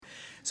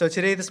So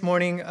today, this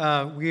morning,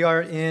 we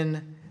are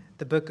in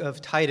the book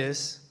of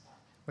Titus.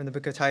 We're in the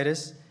book of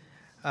Titus,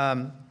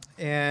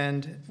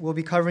 and we'll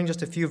be covering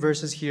just a few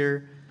verses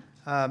here.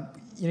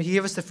 He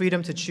gave us the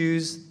freedom to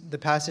choose the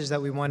passage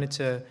that we wanted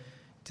to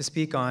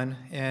speak on,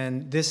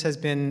 and this has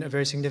been a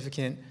very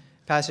significant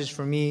passage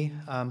for me.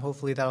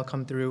 Hopefully that'll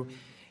come through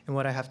in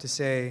what I have to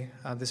say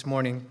this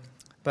morning.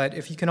 But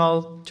if you can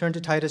all turn to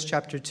Titus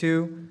chapter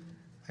 2,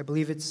 I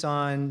believe it's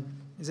on,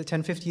 is it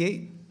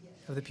 1058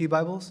 of the Pew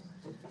Bibles?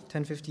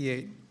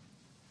 1058.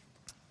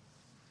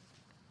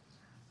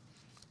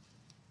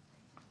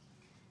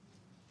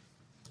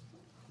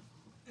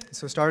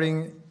 So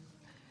starting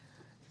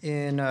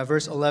in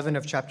verse 11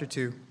 of chapter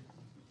 2.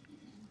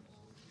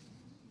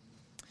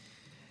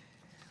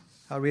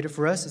 I'll read it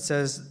for us. It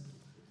says,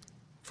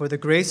 "For the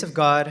grace of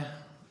God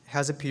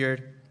has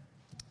appeared,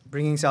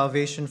 bringing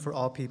salvation for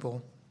all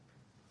people,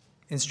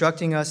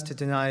 instructing us to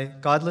deny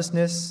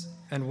godlessness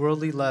and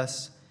worldly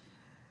lusts,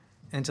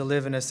 and to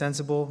live in a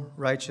sensible,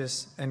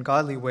 righteous, and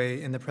godly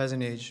way in the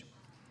present age,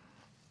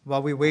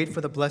 while we wait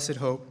for the blessed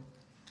hope,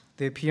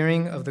 the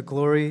appearing of the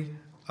glory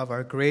of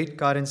our great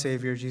God and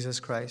Savior, Jesus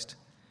Christ.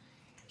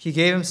 He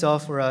gave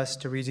himself for us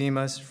to redeem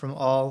us from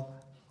all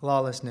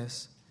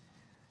lawlessness,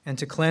 and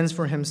to cleanse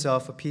for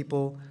himself a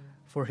people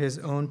for his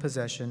own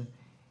possession,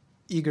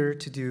 eager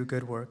to do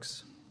good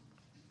works."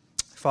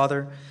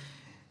 Father,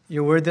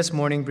 your word this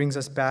morning brings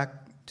us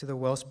back to the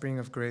wellspring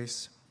of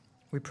grace.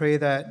 We pray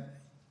that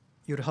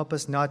you would help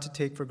us not to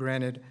take for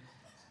granted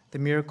the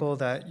miracle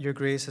that your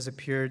grace has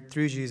appeared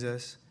through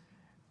Jesus,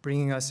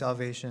 bringing us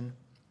salvation,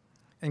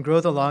 and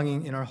grow the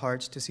longing in our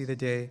hearts to see the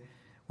day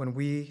when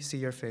we see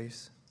your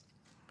face.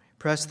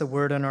 Press the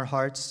word on our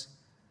hearts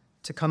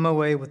to come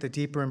away with a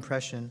deeper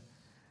impression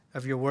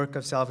of your work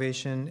of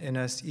salvation in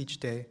us each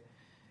day.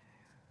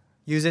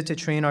 Use it to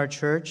train our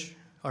church,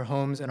 our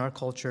homes, and our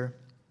culture.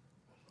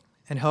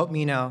 And help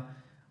me now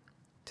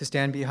to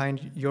stand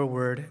behind your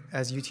word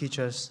as you teach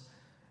us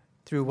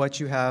through what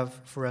you have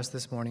for us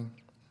this morning.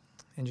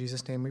 In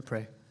Jesus' name we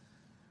pray.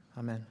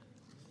 Amen.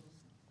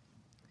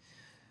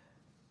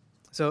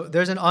 So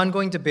there's an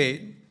ongoing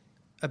debate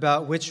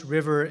about which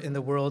river in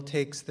the world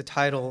takes the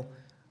title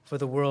for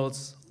the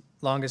world's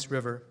longest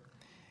river.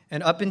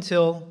 And up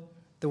until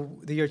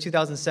the year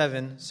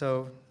 2007,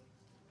 so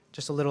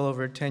just a little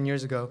over 10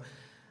 years ago,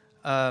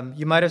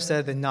 you might have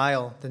said the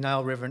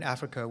Nile River in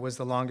Africa was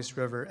the longest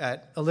river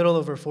at a little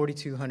over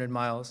 4,200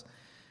 miles.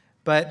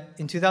 But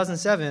in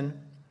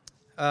 2007,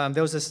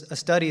 there was a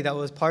study that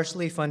was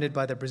partially funded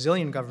by the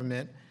Brazilian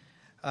government,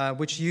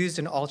 which used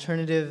an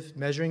alternative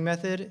measuring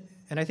method.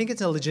 And I think it's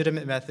a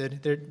legitimate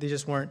method. They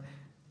just weren't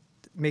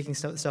making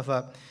stuff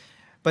up.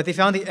 But they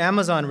found the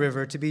Amazon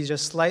River to be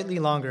just slightly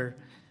longer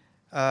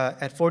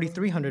at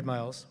 4,300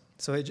 miles.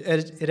 So it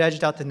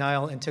edged out the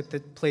Nile and took the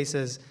place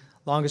as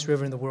longest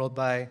river in the world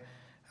by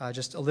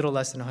just a little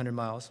less than 100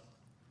 miles.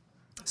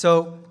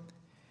 So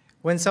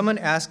when someone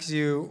asks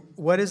you,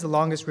 what is the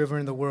longest river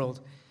in the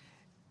world,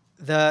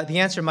 the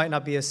answer might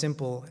not be as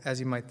simple as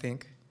you might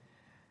think.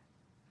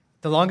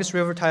 The longest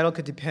river title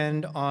could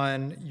depend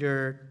on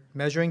your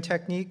measuring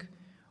technique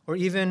or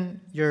even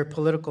your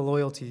political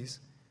loyalties.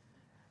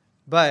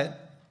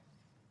 But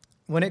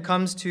when it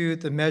comes to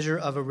the measure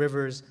of a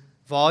river's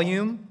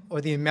volume or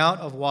the amount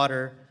of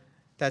water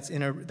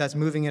that's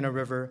moving in a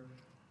river,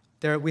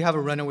 we have a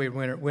runaway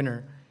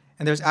winner.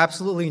 And there's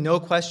absolutely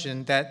no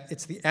question that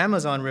it's the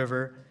Amazon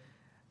River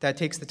that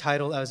takes the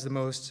title as the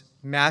most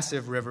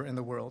massive river in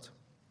the world.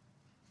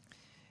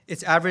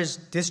 Its average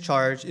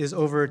discharge is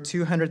over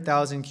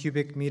 200,000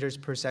 cubic meters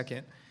per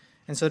second.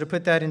 And so to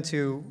put that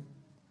into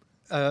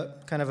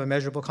kind of a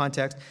measurable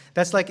context,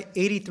 that's like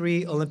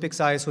 83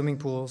 Olympic-sized swimming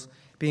pools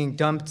being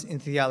dumped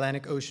into the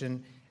Atlantic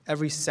Ocean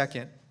every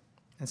second.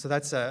 And so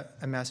that's a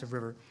massive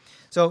river.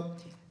 So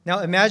now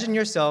imagine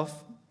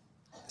yourself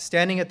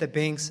standing at the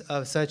banks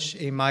of such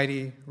a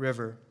mighty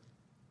river.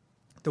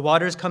 The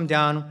waters come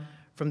down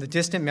from the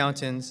distant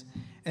mountains,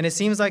 and it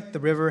seems like the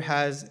river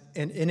has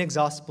an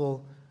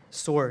inexhaustible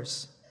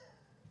source,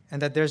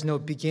 and that there's no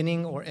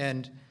beginning or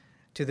end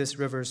to this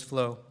river's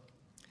flow.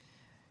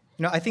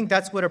 I think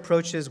that's what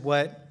approaches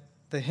what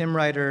the hymn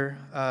writer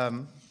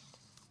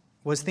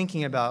was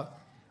thinking about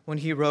when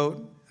he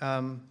wrote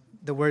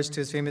the words to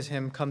his famous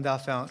hymn, "Come Thou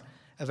Fount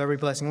of Every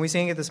Blessing." We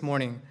sang it this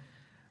morning,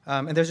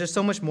 and there's just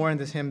so much more in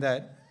this hymn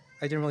that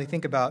I didn't really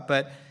think about,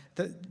 but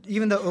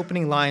even the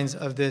opening lines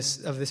of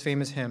this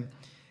famous hymn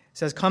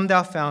says, "Come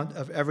Thou Fount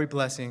of every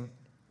blessing,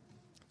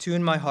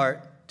 tune my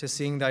heart to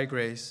sing thy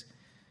grace.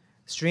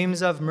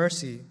 Streams of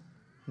mercy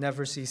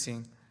never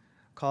ceasing,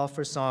 call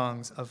for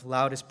songs of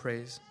loudest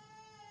praise."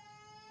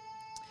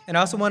 And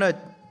I also want to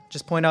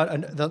just point out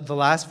the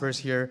last verse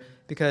here,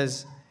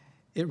 because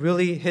it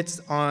really hits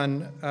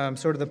on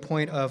sort of the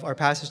point of our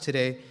passage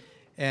today,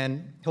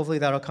 and hopefully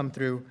that'll come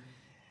through.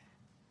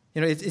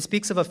 It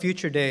speaks of a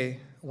future day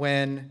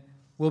when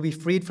we'll be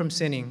freed from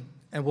sinning,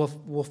 and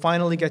we'll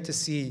finally get to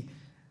see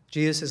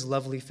Jesus'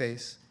 lovely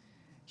face.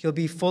 He'll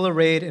be full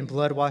arrayed in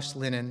blood-washed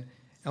linen,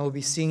 and we'll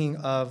be singing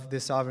of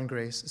this sovereign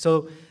grace.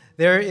 So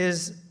there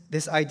is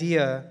this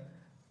idea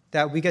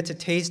that we get to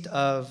taste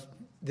of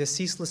this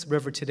ceaseless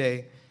river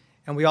today,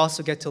 and we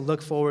also get to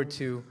look forward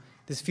to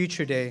this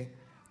future day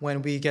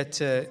when we get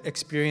to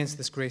experience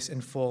this grace in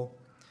full.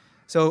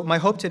 So my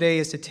hope today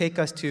is to take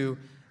us to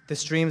the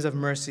streams of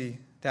mercy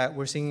that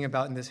we're singing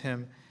about in this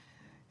hymn.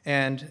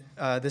 And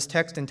this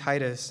text in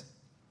Titus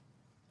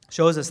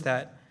shows us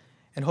that,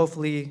 and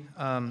hopefully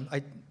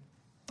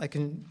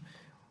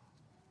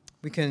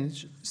we can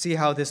see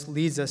how this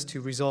leads us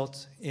to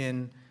result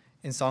in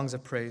songs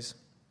of praise.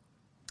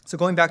 So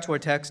going back to our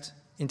text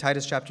in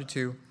Titus chapter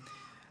 2,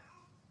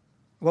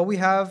 what we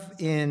have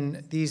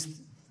in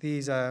these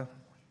 4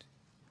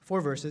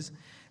 verses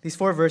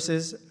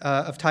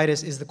of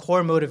Titus is the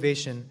core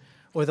motivation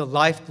or the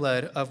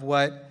lifeblood of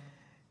what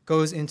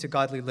goes into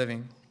godly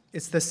living.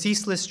 It's the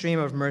ceaseless stream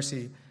of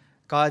mercy,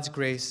 God's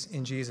grace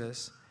in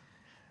Jesus.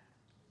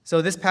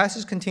 So this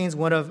passage contains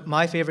one of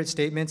my favorite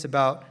statements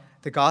about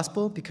the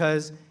gospel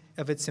because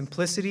of its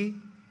simplicity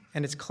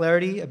and its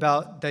clarity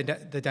about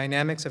the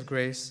dynamics of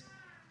grace.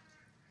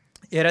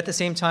 Yet at the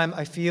same time,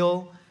 I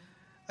feel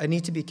I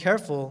need to be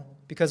careful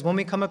because when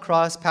we come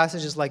across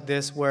passages like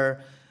this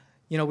where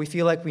we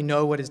feel like we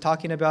know what it's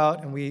talking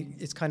about and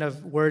it's kind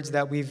of words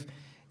that we've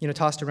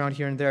tossed around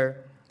here and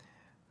there,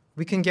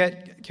 we can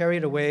get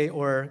carried away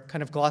or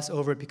kind of gloss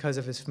over it because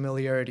of its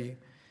familiarity.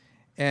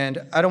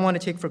 And I don't want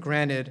to take for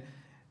granted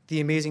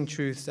the amazing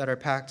truths that are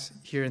packed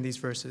here in these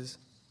verses.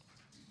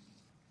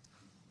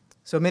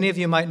 So many of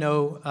you might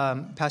know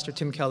Pastor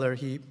Tim Keller.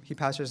 He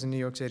pastors in New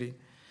York City.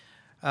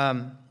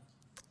 And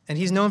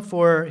he's known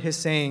for his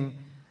saying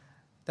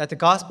that the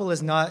gospel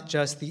is not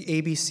just the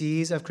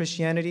ABCs of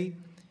Christianity,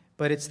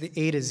 but it's the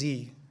A to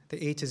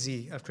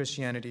Z of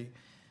Christianity.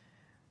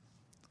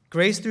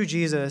 Grace through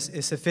Jesus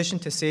is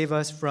sufficient to save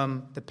us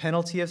from the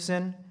penalty of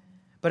sin,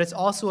 but it's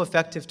also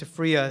effective to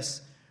free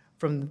us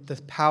from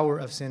the power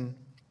of sin.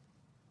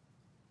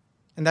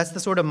 And that's the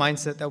sort of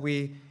mindset that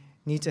we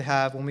need to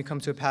have when we come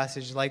to a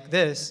passage like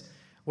this,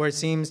 where it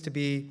seems to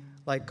be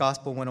like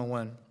Gospel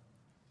 101.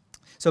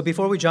 So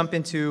before we jump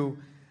into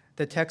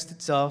the text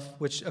itself,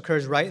 which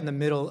occurs right in the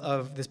middle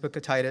of this book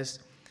of Titus,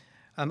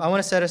 I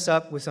want to set us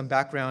up with some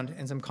background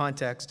and some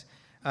context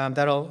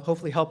that'll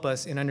hopefully help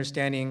us in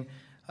understanding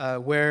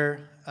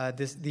where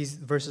these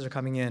verses are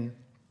coming in.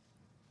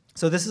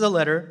 So this is a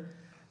letter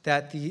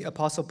that the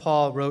Apostle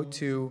Paul wrote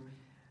to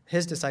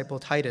his disciple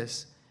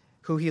Titus,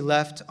 who he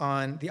left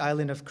on the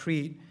island of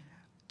Crete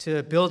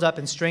to build up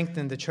and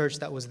strengthen the church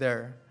that was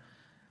there.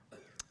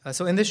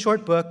 So in this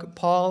short book,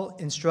 Paul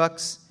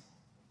instructs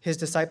his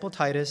disciple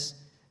Titus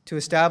to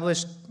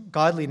establish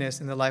godliness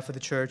in the life of the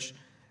church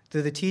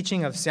through the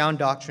teaching of sound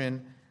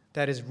doctrine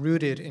that is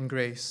rooted in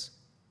grace.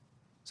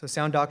 So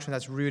sound doctrine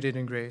that's rooted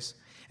in grace.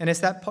 And it's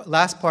that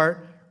last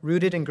part,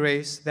 rooted in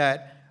grace,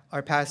 that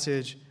our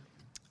passage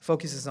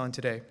focuses on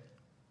today.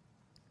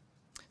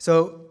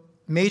 So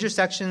major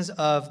sections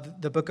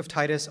of the book of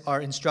Titus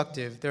are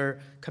instructive. They're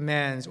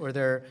commands or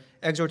they're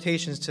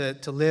exhortations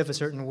to live a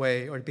certain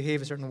way or to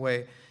behave a certain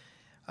way.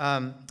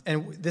 And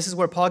this is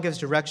where Paul gives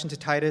direction to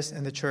Titus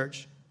and the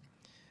church.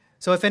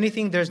 So if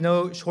anything, there's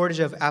no shortage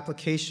of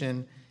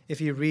application if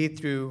you read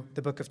through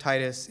the book of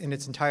Titus in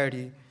its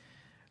entirety.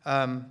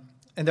 And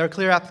there are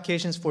clear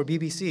applications for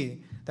BBC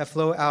that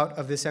flow out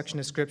of this section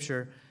of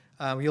Scripture.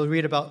 You'll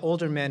read about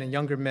older men and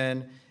younger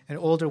men, and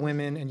older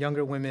women and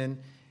younger women,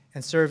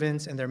 and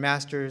servants and their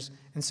masters.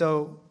 And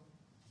so,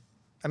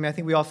 I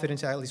think we all fit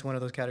into at least one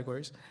of those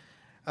categories.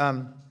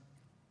 The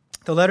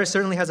letter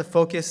certainly has a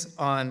focus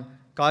on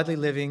godly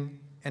living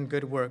and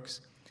good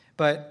works.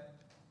 But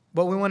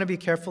what we want to be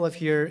careful of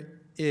here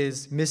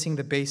is missing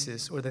the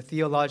basis or the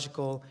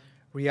theological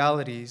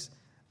realities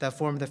that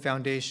form the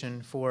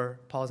foundation for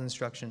Paul's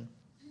instruction.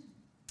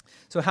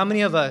 So how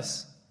many of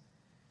us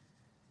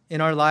in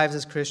our lives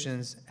as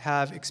Christians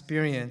have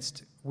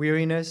experienced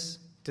weariness,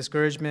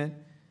 discouragement,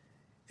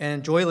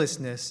 and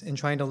joylessness in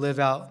trying to live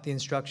out the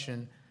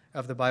instruction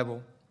of the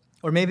Bible?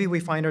 Or maybe we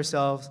find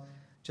ourselves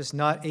just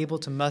not able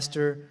to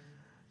muster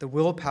the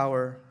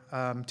willpower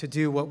to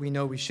do what we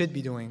know we should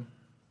be doing.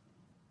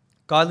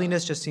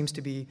 Godliness just seems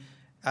to be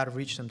out of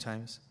reach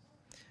sometimes.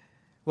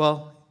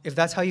 Well, if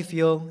that's how you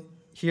feel,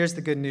 here's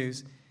the good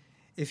news.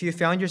 If you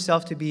found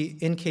yourself to be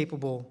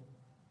incapable,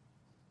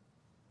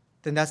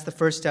 then that's the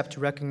first step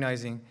to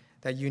recognizing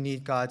that you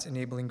need God's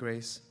enabling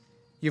grace.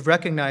 You've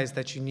recognized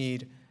that you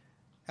need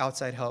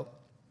outside help.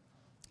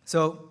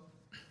 So,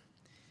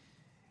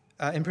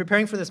 in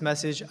preparing for this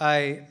message,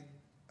 I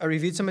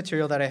reviewed some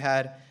material that I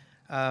had,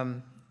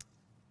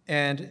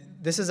 and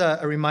this is a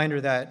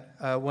reminder that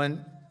there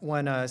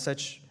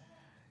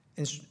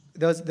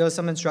was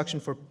some instruction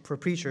for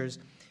preachers,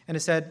 and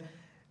it said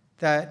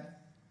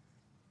that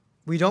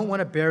we don't want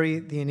to bury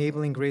the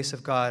enabling grace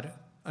of God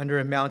under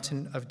a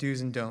mountain of do's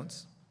and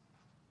don'ts.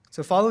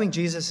 So following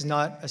Jesus is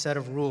not a set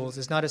of rules.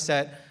 It's not a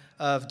set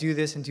of do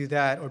this and do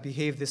that, or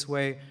behave this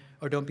way,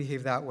 or don't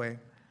behave that way.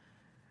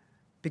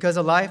 Because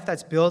a life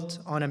that's built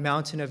on a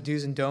mountain of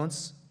do's and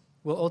don'ts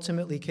will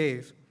ultimately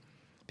cave,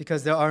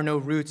 because there are no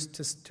roots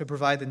to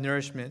provide the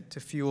nourishment to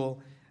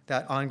fuel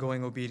that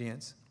ongoing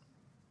obedience.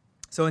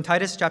 So in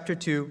Titus chapter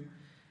 2,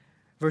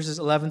 verses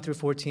 11 through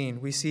 14,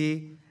 we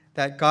see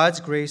that God's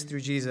grace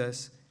through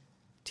Jesus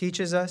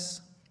teaches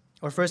us,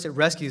 or first it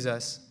rescues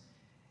us,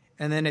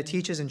 and then it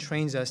teaches and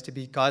trains us to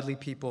be godly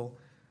people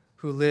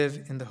who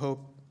live in the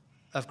hope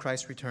of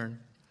Christ's return.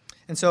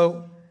 And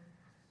so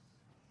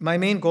my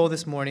main goal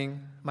this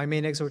morning, my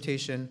main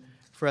exhortation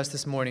for us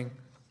this morning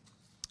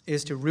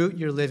is to root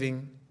your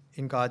living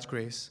in God's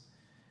grace.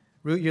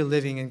 Root your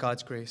living in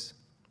God's grace.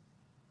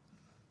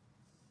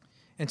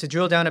 And to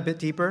drill down a bit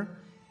deeper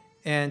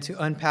and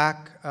to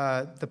unpack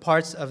the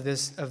parts of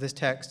this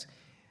text,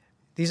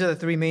 these are the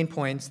three main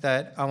points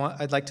that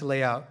I'd like to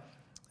lay out.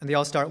 And they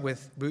all start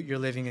with root your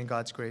living in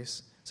God's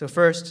grace. So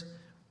first,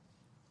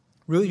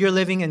 root your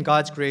living in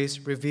God's grace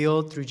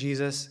revealed through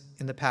Jesus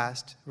in the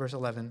past, verse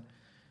 11.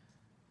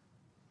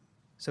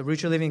 So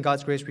root your living in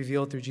God's grace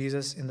revealed through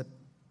Jesus in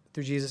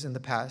the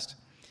past.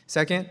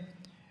 Second,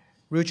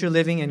 root your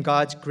living in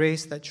God's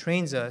grace that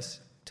trains us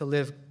to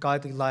live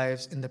godly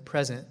lives in the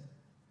present.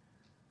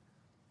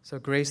 So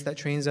grace that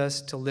trains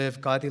us to live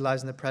godly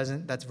lives in the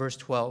present, that's verse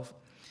 12.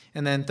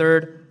 And then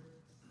third,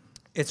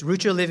 it's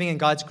root your living in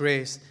God's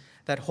grace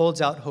that holds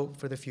out hope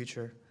for the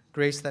future.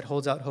 Grace that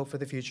holds out hope for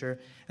the future,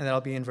 and that'll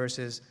be in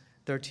verses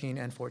 13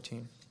 and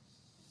 14.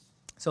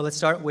 So let's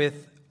start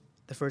with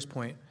the first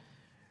point.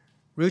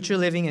 Root your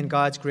living in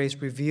God's grace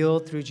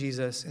revealed through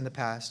Jesus in the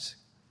past.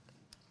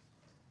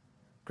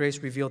 Grace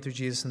revealed through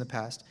Jesus in the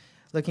past.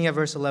 Looking at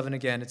verse 11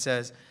 again, it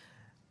says,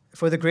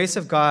 "For the grace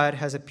of God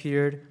has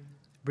appeared,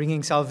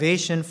 bringing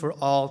salvation for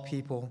all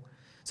people."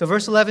 So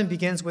verse 11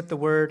 begins with the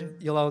word,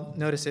 you'll all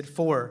notice it,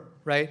 for,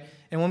 right?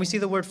 And when we see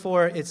the word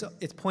for, it's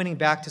pointing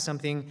back to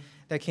something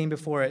that came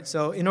before it.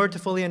 So in order to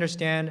fully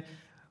understand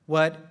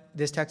what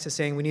this text is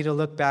saying, we need to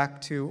look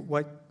back to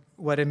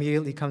what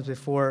immediately comes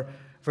before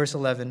verse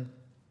 11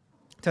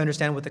 to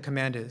understand what the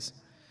command is.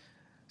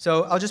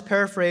 So I'll just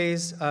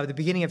paraphrase the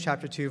beginning of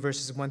chapter 2,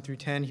 verses 1 through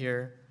 10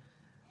 here.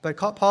 But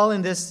Paul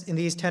in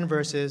these 10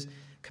 verses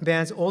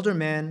commands older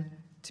men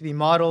to be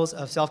models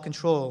of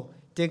self-control,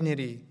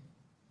 dignity,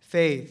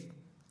 faith,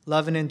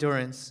 love, and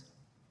endurance.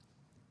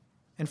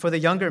 And for the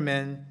younger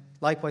men,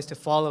 likewise, to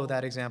follow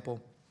that example.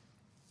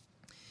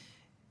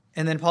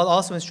 And then Paul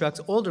also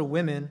instructs older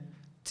women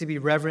to be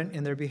reverent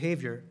in their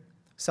behavior,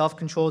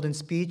 self-controlled in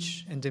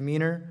speech and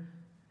demeanor,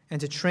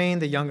 and to train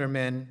the younger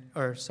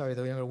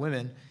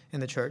women in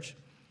the church.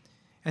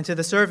 And to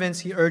the servants,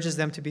 he urges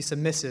them to be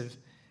submissive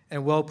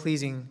and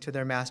well-pleasing to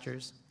their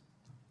masters.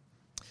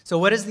 So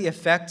what is the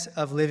effect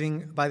of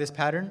living by this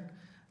pattern?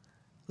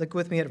 Look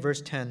with me at verse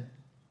 10.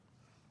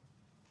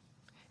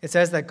 It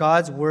says that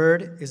God's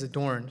word is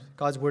adorned.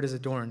 God's word is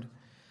adorned.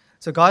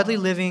 So godly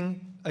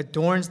living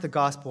adorns the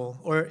gospel,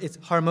 or it's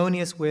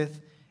harmonious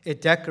with,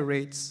 it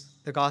decorates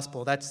the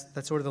gospel. That's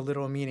sort of the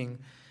literal meaning.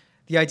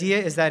 The idea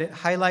is that it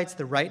highlights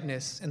the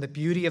rightness and the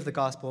beauty of the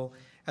gospel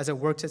as it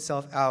works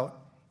itself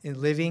out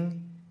in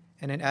living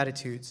and in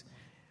attitudes.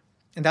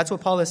 And that's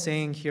what Paul is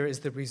saying here is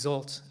the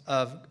result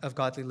of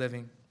godly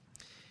living.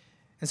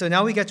 And so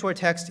now we get to our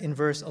text in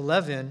verse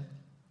 11,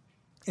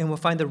 and we'll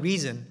find the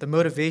reason, the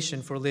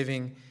motivation for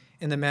living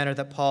in the manner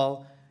that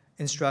Paul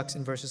instructs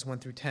in verses 1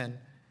 through 10.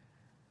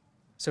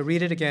 So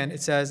read it again.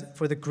 It says,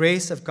 "For the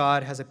grace of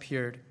God has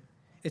appeared."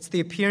 It's the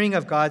appearing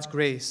of God's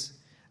grace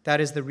that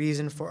is the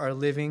reason for our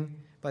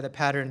living by the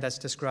pattern that's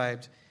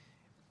described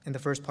in the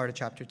first part of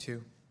chapter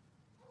 2.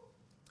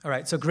 All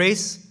right, so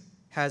grace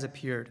has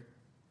appeared.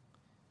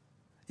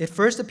 It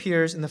first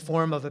appears in the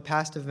form of a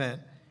past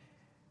event,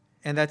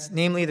 and that's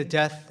namely the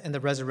death and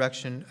the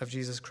resurrection of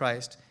Jesus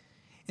Christ.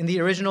 In the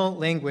original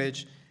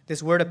language,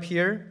 this word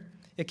appear,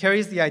 it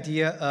carries the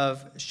idea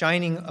of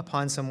shining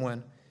upon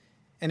someone.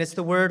 And it's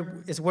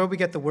where we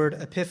get the word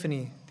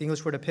epiphany, the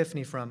English word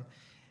epiphany from.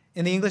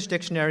 In the English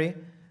dictionary,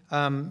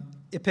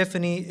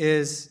 epiphany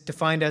is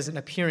defined as an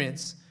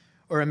appearance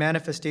or a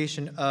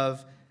manifestation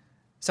of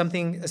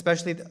something,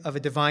 especially of a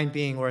divine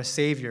being or a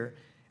savior.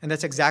 And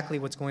that's exactly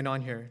what's going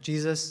on here.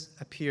 Jesus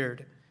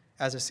appeared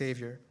as a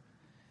savior.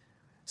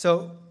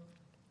 So,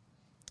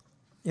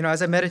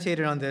 as I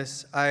meditated on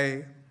this,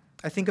 I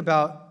think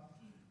about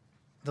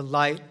the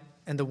light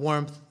and the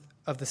warmth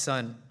of the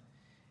sun.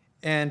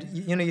 And,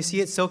 you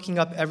see it soaking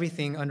up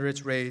everything under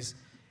its rays.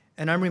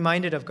 And I'm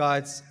reminded of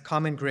God's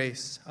common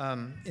grace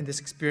in this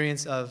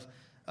experience of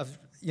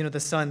the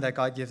sun that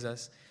God gives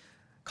us.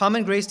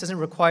 Common grace doesn't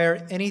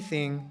require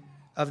anything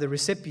of the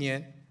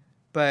recipient,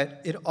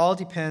 but it all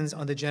depends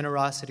on the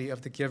generosity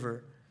of the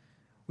giver.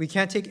 We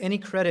can't take any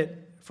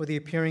credit for the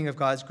appearing of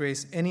God's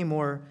grace any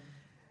more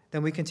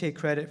than we can take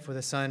credit for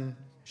the sun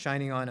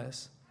shining on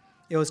us.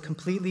 It was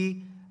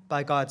completely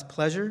by God's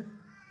pleasure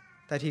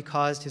that he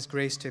caused his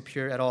grace to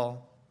appear at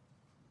all.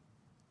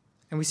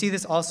 And we see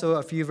this also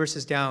a few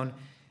verses down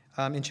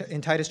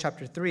in Titus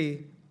chapter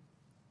 3,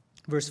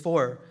 verse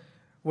 4,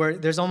 where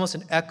there's almost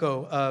an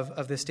echo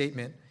of this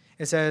statement.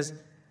 It says,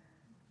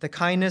 "The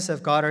kindness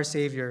of God our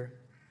Savior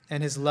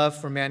and his love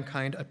for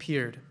mankind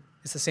appeared."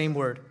 It's the same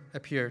word,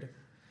 appeared.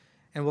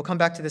 And we'll come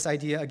back to this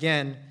idea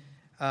again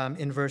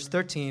in verse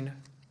 13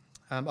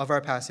 of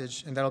our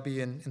passage, and that'll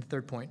be in the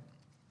third point.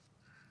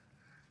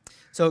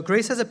 So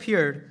grace has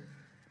appeared,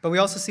 but we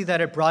also see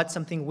that it brought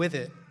something with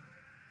it.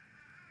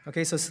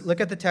 Okay, so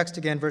look at the text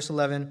again, verse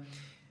 11.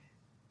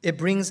 It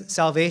brings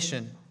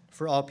salvation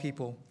for all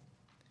people.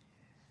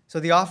 So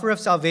the offer of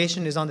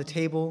salvation is on the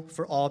table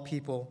for all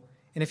people.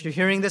 And if you're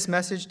hearing this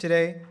message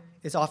today,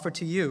 it's offered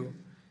to you.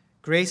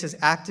 Grace is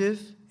active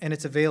and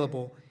it's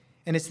available.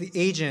 And it's the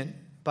agent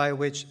by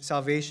which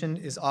salvation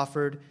is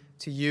offered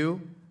to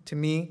you, to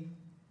me,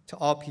 to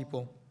all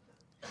people.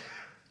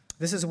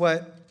 This is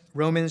what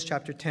Romans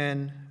chapter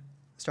 10,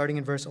 starting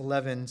in verse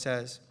 11,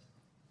 says.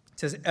 It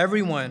says,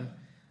 everyone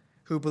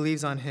who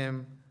believes on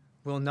him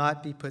will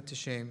not be put to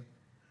shame,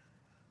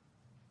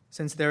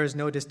 since there is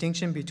no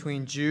distinction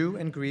between Jew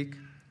and Greek,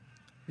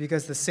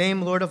 because the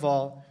same Lord of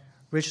all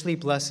richly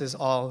blesses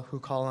all who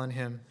call on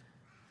him.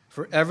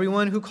 For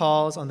everyone who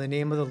calls on the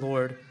name of the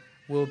Lord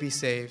will be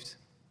saved.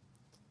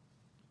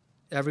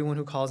 Everyone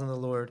who calls on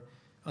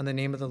the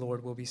name of the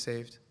Lord will be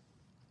saved.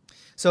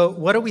 So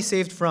what are we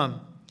saved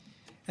from?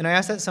 And I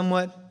ask that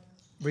somewhat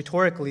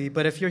rhetorically,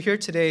 but if you're here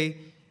today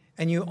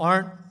and you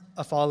aren't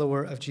a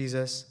follower of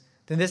Jesus,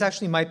 then this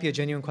actually might be a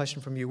genuine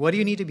question from you. What do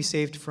you need to be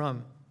saved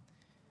from?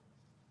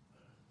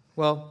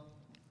 Well,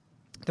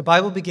 the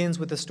Bible begins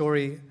with the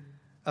story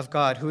of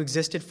God who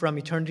existed from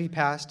eternity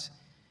past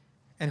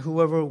and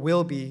whoever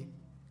will be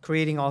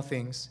creating all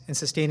things and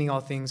sustaining all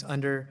things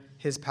under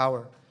his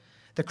power.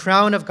 The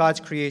crown of God's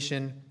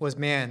creation was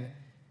man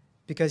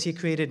because he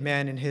created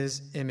man in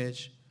his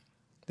image.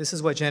 This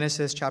is what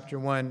Genesis chapter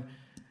 1,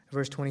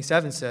 verse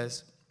 27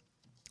 says.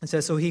 It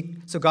says,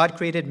 So God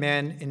created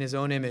man in his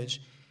own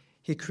image.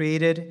 He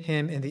created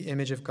him in the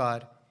image of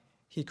God.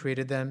 He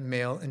created them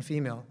male and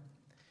female.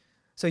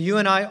 So you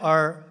and I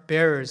are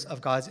bearers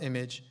of God's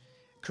image,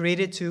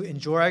 created to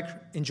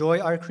enjoy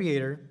our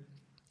Creator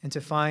and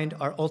to find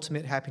our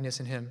ultimate happiness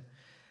in him.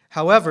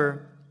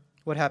 However,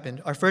 what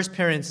happened? Our first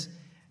parents,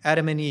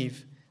 Adam and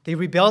Eve, they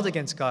rebelled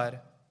against God,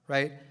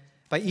 right?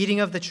 By eating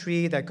of the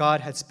tree that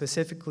God had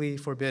specifically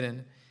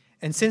forbidden.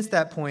 And since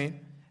that point,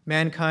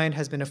 mankind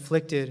has been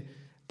afflicted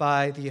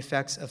by the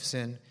effects of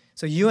sin.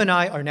 So you and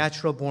I are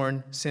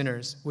natural-born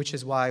sinners, which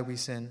is why we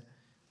sin.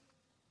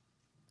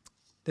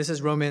 This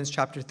is Romans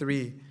chapter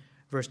 3,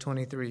 verse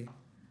 23.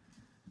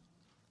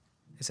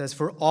 It says,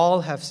 For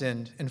all have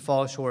sinned and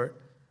fall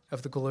short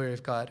of the glory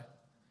of God.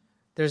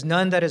 There's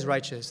none that is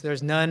righteous.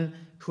 There's none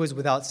who is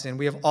without sin.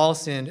 We have all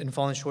sinned and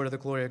fallen short of the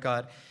glory of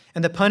God.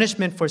 And the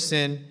punishment for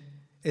sin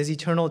is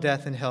eternal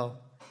death in hell.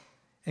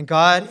 And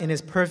God, in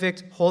his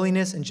perfect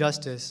holiness and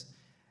justice,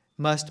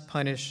 must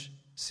punish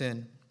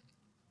sin.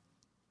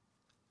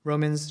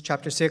 Romans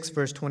chapter 6,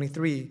 verse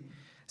 23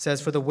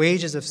 says, For the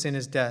wages of sin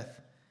is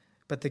death,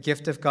 but the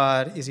gift of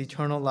God is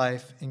eternal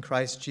life in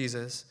Christ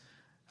Jesus,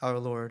 our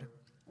Lord.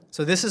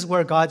 So this is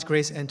where God's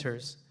grace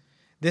enters.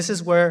 This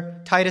is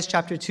where Titus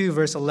chapter 2,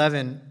 verse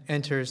 11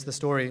 enters the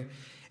story.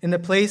 In the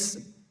place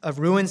of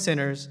ruined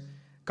sinners,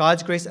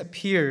 God's grace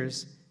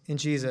appears in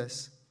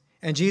Jesus.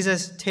 And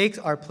Jesus takes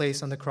our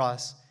place on the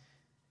cross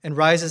and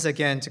rises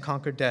again to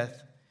conquer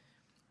death.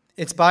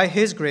 It's by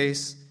his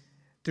grace,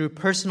 through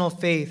personal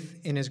faith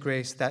in his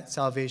grace, that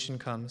salvation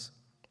comes.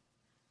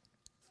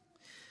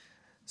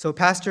 So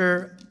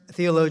pastor,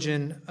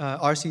 theologian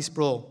R.C.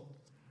 Sproul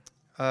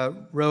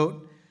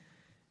wrote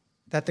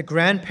that the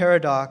grand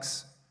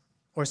paradox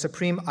or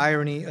supreme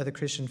irony of the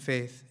Christian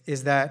faith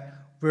is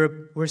that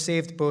we're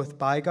saved both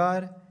by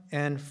God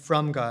and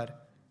from God.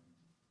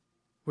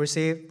 We're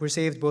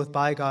saved both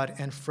by God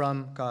and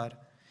from God.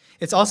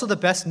 It's also the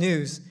best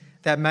news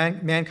that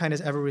mankind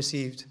has ever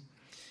received.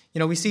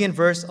 We see in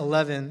verse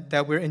 11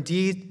 that we're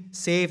indeed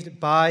saved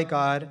by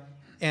God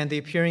and the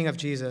appearing of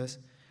Jesus,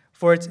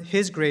 for it's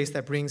his grace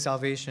that brings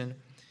salvation.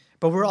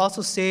 But we're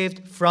also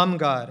saved from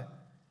God.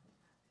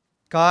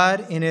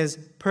 God, in his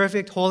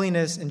perfect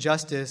holiness and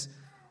justice,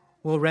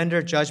 will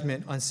render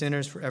judgment on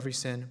sinners for every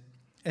sin.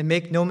 And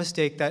make no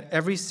mistake that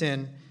every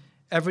sin,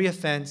 every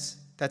offense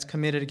that's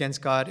committed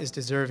against God is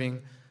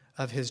deserving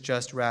of his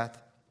just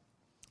wrath.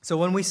 So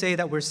when we say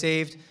that we're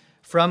saved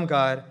from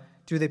God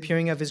through the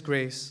appearing of his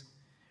grace,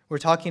 we're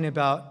talking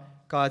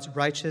about God's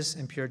righteous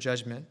and pure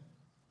judgment.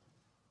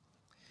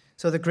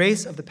 So the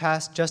grace of the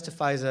past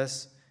justifies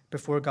us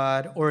before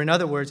God, or in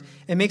other words,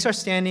 it makes our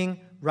standing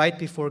right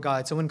before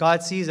God. So when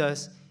God sees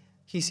us,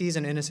 he sees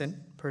an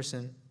innocent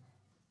person.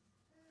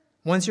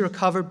 Once you're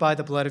covered by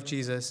the blood of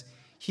Jesus,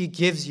 he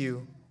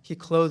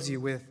clothes you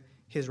with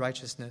his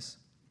righteousness.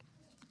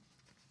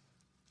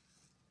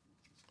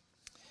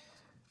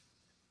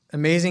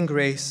 Amazing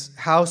grace,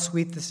 how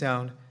sweet the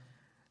sound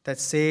that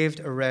saved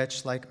a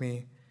wretch like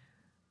me.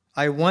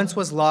 I once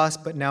was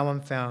lost, but now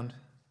I'm found,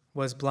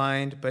 was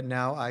blind, but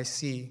now I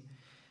see.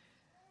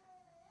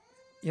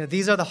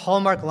 These are the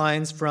hallmark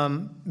lines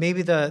from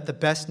maybe the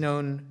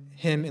best-known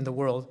hymn in the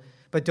world.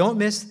 But don't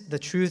miss the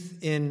truth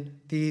in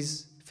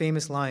these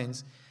famous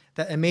lines,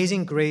 that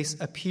amazing grace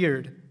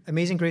appeared,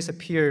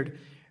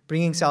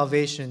 bringing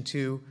salvation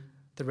to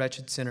the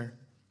wretched sinner.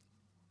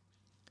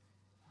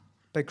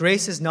 But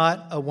grace is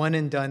not a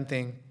one-and-done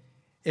thing.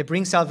 It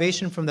brings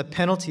salvation from the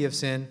penalty of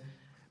sin,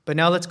 but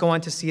now let's go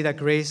on to see that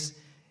grace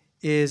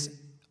is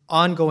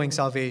ongoing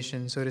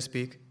salvation, so to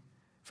speak,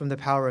 from the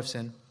power of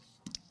sin.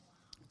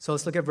 So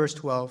let's look at verse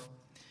 12.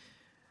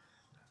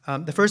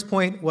 The first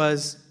point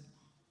was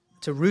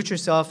to root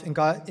yourself in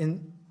God,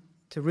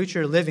 to root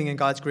your living in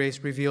God's grace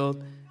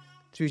revealed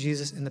through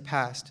Jesus in the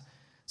past.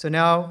 So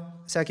now,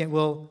 second,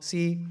 we'll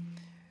see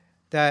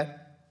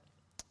that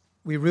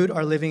we root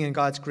our living in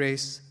God's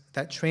grace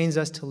that trains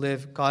us to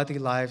live godly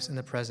lives in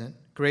the present.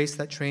 Grace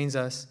that trains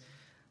us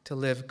to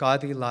live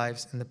godly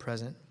lives in the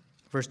present.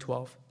 Verse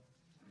 12.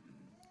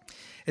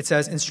 It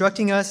says,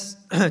 instructing us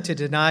to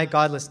deny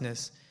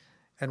godlessness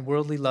and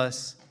worldly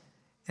lusts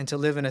and to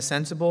live in a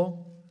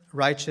sensible,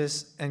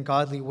 righteous, and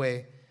godly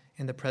way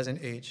in the present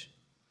age.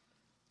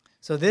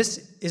 So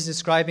this is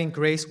describing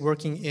grace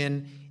working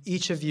in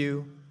each of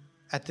you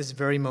at this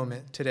very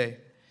moment today.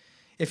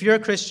 If you're a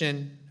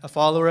Christian, a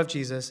follower of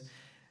Jesus,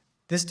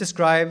 this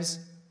describes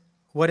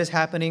what is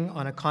happening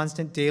on a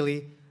constant,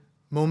 daily,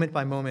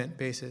 moment-by-moment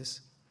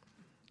basis.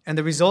 And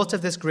the result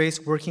of this grace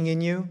working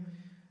in you,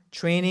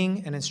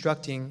 training and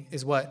instructing,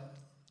 is what?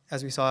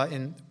 As we saw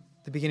in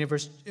the beginning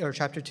of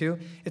chapter 2,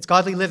 it's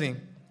godly living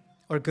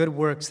or good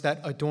works that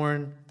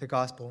adorn the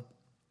gospel.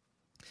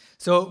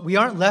 So we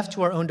aren't left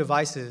to our own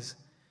devices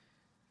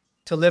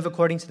to live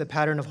according to the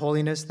pattern of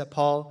holiness that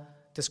Paul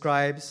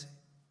describes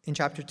in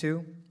chapter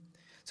 2.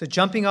 So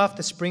jumping off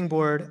the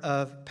springboard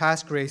of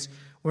past grace,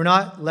 we're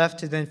not left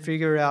to then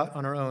figure it out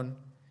on our own.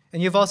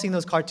 And you've all seen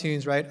those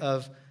cartoons, right,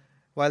 of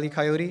Wile E.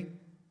 Coyote.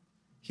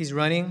 He's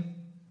running,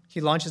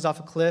 he launches off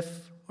a cliff,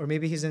 or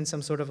maybe he's in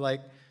some sort of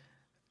like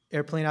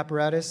airplane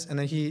apparatus, and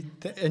then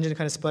the engine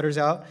kind of sputters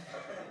out.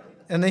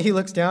 And then he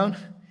looks down,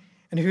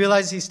 and he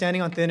realizes he's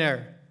standing on thin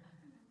air.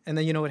 And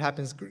then you know what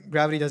happens.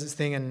 Gravity does its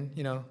thing, and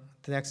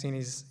the next thing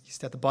he's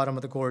at the bottom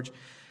of the gorge.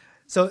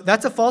 So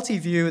that's a faulty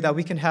view that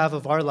we can have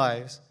of our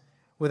lives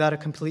without a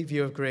complete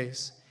view of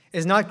grace.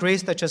 It's not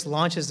grace that just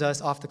launches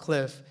us off the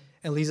cliff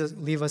and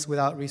leave us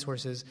without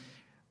resources.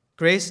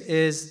 Grace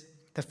is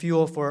the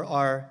fuel for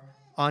our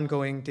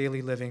ongoing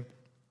daily living.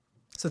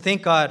 So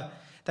thank God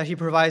that he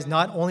provides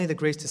not only the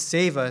grace to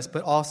save us,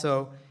 but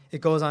also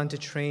it goes on to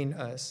train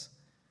us.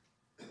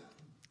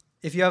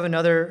 If you have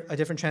a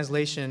different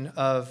translation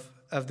of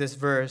this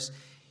verse,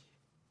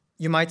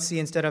 you might see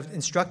instead of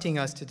instructing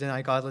us to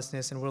deny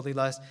godlessness and worldly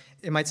lust,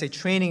 it might say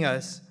training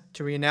us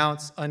to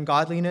renounce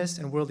ungodliness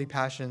and worldly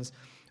passions.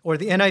 Or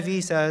the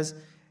NIV says,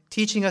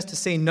 teaching us to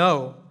say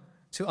no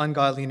to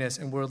ungodliness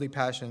and worldly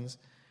passions.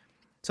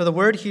 So the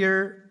word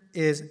here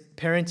is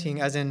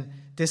parenting, as in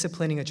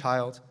disciplining a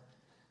child.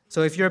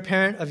 So if you're a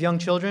parent of young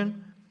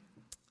children,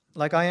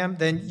 like I am,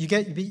 then you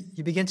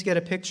begin to get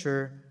a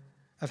picture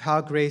of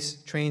how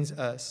grace trains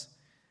us.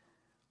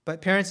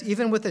 But parents,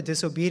 even with the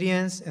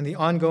disobedience and the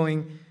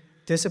ongoing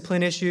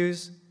discipline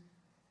issues,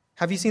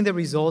 have you seen the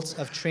results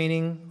of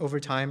training over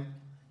time?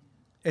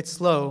 It's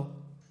slow,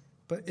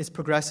 but it's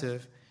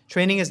progressive.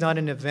 Training is not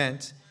an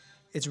event.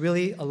 It's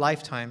really a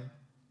lifetime.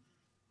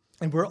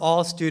 And we're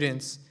all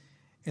students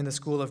in the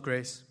school of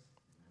grace.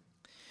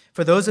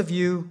 For those of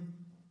you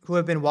who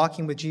have been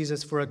walking with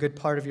Jesus for a good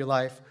part of your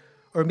life,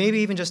 or maybe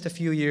even just a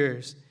few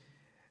years,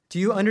 do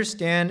you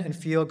understand and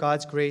feel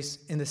God's grace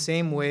in the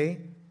same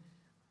way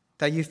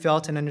that you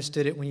felt and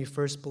understood it when you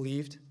first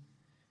believed?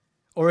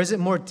 Or is it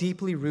more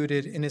deeply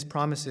rooted in his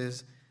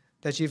promises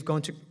that you've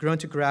grown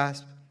to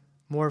grasp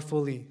more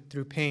fully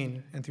through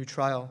pain and through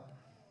trial?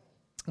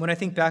 When I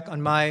think back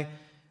on my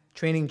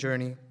training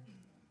journey,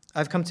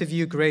 I've come to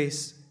view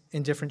grace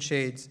in different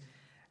shades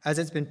as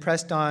it's been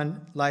pressed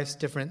on life's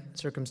different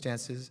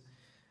circumstances.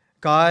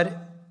 God,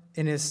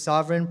 in his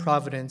sovereign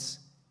providence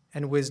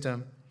and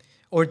wisdom,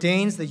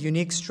 ordains the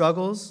unique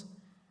struggles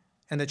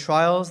and the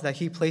trials that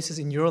he places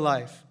in your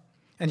life,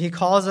 and he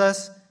calls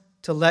us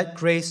to let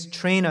grace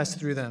train us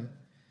through them.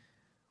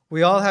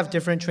 We all have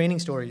different training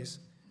stories,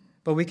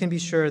 but we can be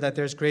sure that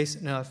there's grace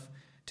enough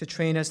to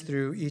train us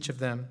through each of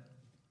them.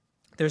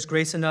 There's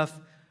grace enough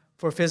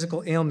for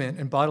physical ailment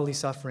and bodily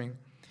suffering.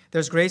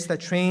 There's grace that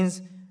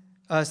trains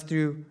us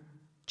through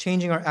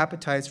changing our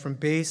appetites from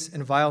base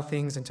and vile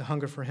things into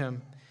hunger for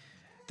him.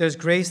 There's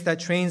grace that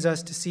trains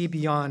us to see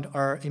beyond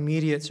our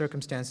immediate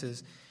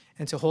circumstances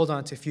and to hold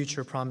on to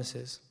future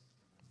promises.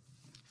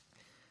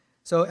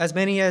 So as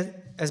many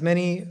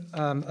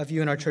of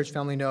you in our church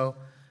family know,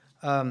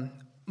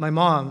 my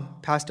mom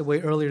passed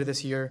away earlier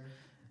this year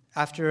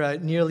after a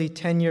nearly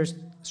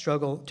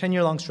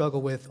 10-year-long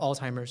struggle with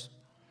Alzheimer's.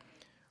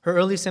 Her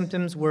early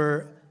symptoms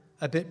were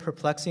a bit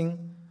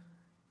perplexing,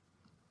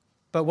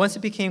 but once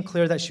it became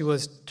clear that she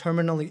was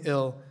terminally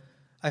ill,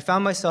 I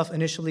found myself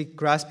initially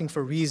grasping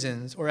for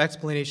reasons or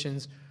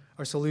explanations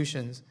or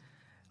solutions.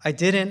 I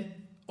didn't,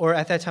 or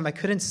at that time, I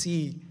couldn't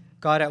see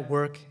God at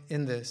work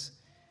in this.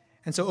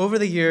 And so over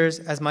the years,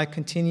 as my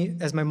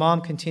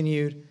mom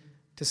continued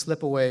to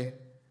slip away,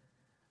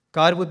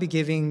 God would be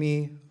giving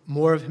me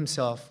more of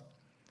himself,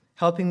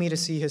 helping me to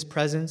see his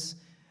presence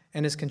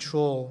and his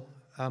control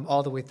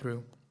all the way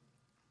through.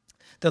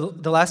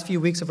 The last few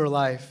weeks of her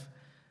life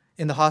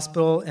in the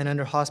hospital and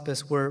under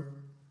hospice were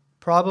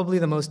probably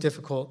the most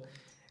difficult,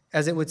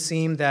 as it would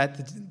seem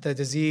that the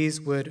disease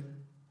would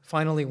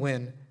finally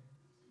win.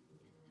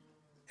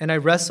 And I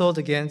wrestled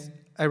again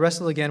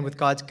with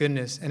God's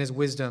goodness and his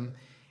wisdom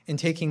in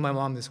taking my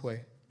mom this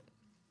way.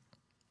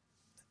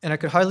 And I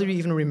could hardly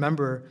even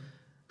remember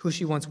who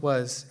she once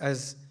was,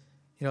 as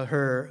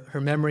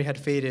her memory had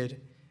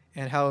faded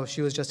and how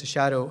she was just a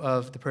shadow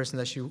of the person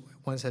that she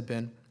once had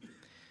been.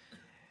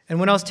 And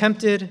when I was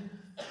tempted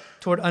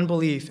toward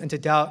unbelief and to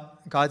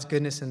doubt God's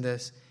goodness in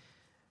this,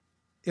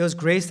 it was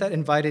grace that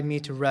invited me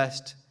to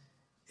rest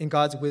in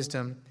God's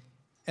wisdom.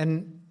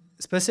 And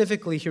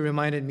specifically, he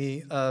reminded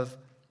me of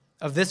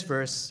this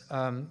verse,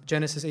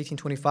 Genesis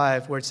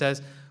 18:25, where it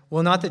says,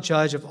 "Will not the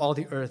judge of all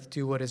the earth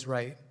do what is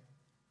right?"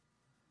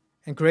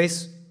 And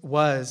grace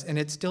was, and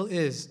it still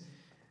is,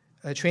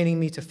 training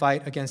me to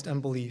fight against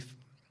unbelief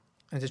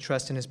and to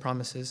trust in his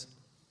promises.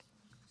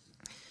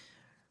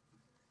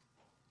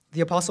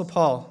 The Apostle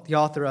Paul, the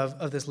author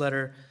of this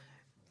letter,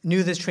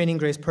 knew this training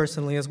grace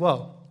personally as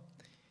well.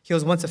 He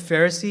was once a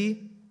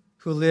Pharisee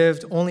who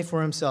lived only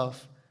for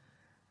himself.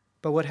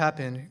 But what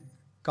happened?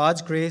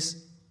 God's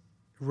grace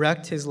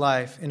wrecked his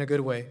life in a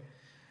good way,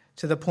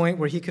 to the point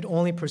where he could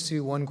only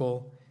pursue one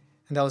goal,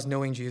 and that was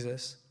knowing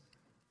Jesus.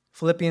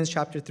 Philippians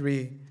chapter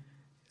 3,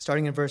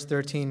 starting in verse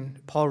 13,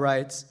 Paul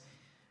writes,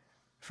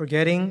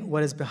 "Forgetting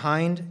what is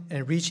behind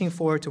and reaching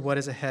forward to what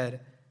is ahead,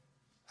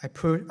 I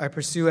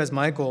pursue as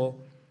my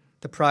goal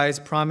the prize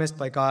promised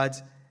by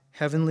God's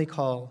heavenly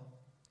call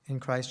in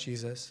Christ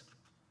Jesus."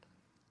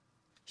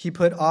 He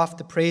put off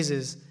the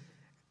praises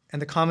and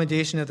the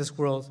commendation of this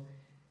world,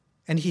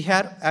 and he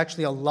had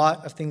actually a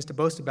lot of things to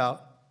boast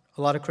about,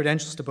 a lot of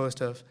credentials to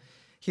boast of.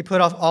 He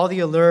put off all the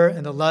allure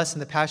and the lust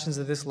and the passions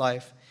of this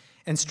life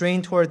and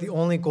strained toward the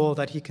only goal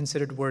that he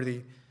considered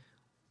worthy,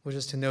 which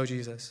is to know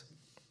Jesus.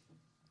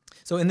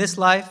 So in this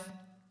life,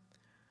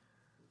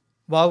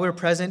 while we're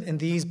present in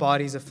these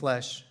bodies of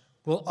flesh,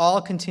 we'll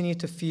all continue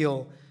to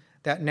feel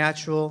that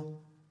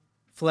natural,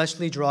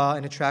 fleshly draw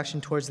and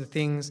attraction towards the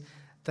things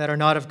that are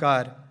not of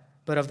God,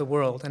 but of the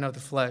world and of the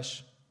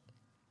flesh.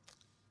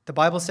 The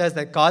Bible says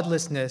that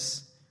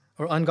godlessness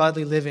or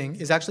ungodly living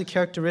is actually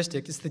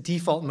characteristic. It's the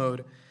default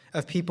mode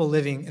of people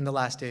living in the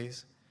last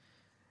days.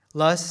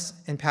 Lusts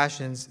and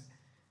passions,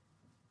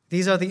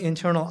 these are the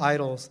internal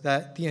idols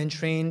that the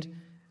untrained,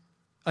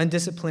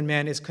 undisciplined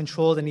man is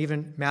controlled and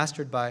even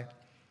mastered by.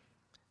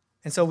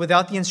 And so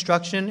without the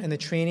instruction and the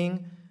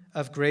training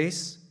of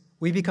grace,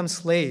 we become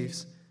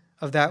slaves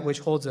of that which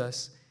holds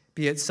us,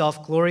 be it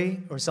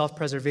self-glory or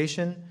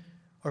self-preservation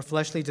or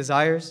fleshly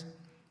desires.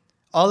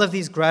 All of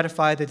these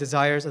gratify the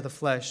desires of the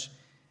flesh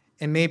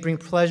and may bring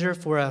pleasure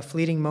for a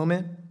fleeting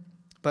moment,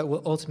 but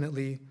will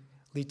ultimately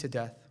lead to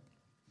death.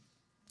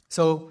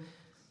 So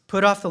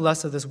put off the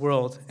lusts of this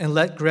world and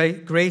let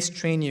grace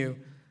train you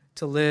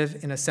to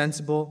live in a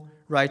sensible,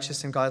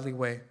 righteous, and godly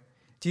way.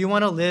 Do you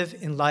want to live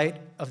in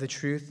light of the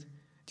truth?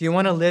 Do you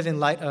want to live in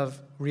light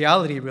of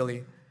reality,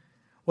 really?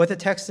 What the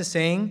text is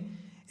saying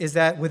is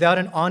that without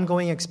an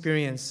ongoing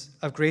experience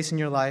of grace in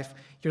your life,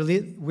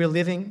 we're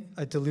living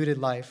a deluded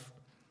life.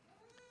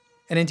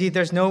 And indeed,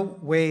 there's no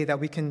way that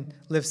we can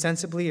live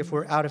sensibly if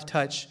we're out of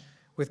touch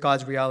with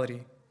God's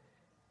reality.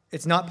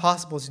 It's not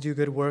possible to do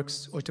good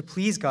works or to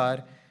please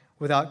God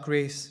without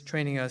grace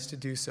training us to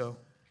do so.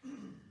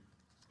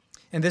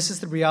 And this is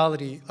the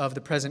reality of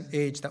the present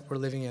age that we're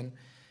living in.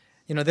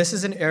 This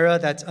is an era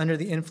that's under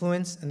the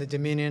influence and the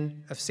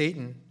dominion of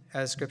Satan,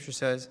 as Scripture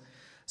says.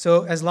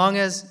 So as long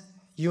as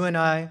you and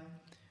I,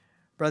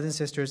 brothers and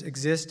sisters,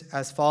 exist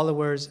as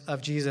followers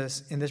of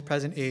Jesus in this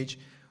present age,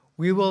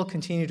 we will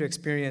continue to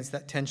experience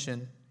that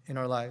tension in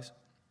our lives.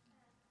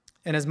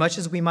 And as much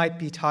as we might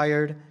be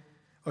tired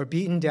or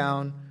beaten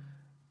down,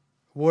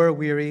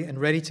 war-weary, and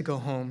ready to go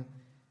home,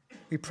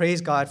 we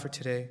praise God for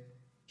today.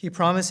 He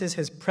promises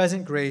his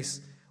present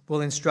grace will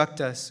instruct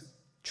us,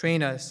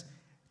 train us,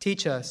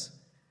 teach us,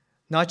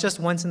 not just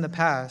once in the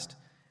past,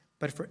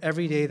 but for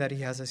every day that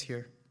he has us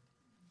here.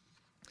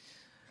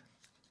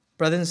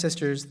 Brothers and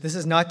sisters, this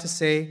is not to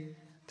say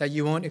that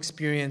you won't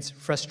experience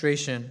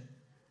frustration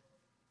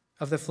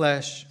of the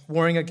flesh,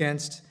 warring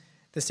against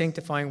the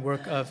sanctifying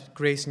work of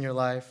grace in your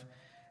life.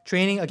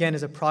 Training, again,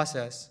 is a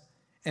process,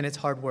 and it's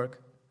hard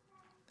work.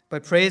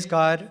 But praise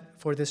God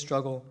for this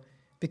struggle,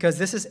 because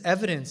this is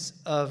evidence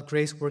of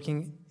grace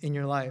working in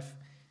your life.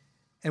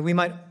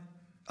 And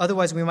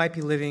otherwise we might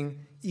be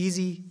living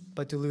easy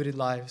but deluded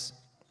lives.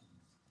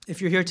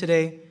 If you're here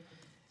today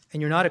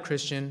and you're not a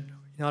Christian,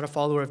 you're not a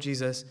follower of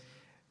Jesus,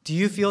 do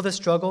you feel the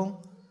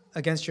struggle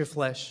against your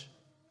flesh?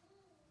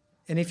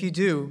 And if you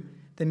do,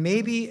 then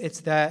maybe it's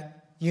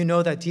that you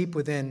know that deep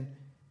within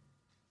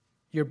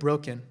you're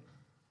broken.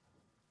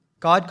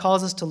 God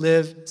calls us to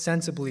live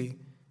sensibly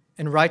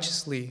and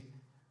righteously,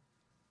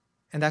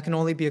 and that can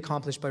only be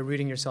accomplished by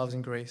rooting yourselves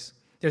in grace.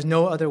 There's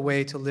no other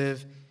way to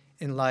live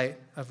in light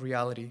of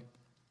reality.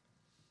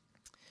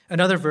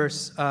 Another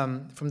verse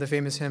from the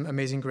famous hymn,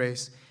 Amazing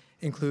Grace,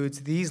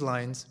 includes these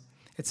lines.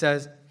 It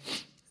says,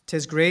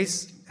 "'Tis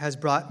grace has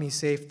brought me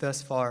safe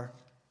thus far,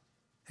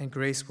 and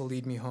grace will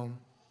lead me home."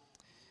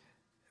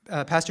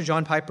 Pastor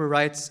John Piper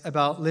writes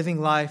about living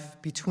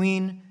life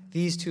between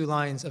these two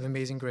lines of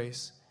amazing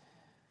grace.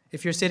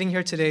 If you're sitting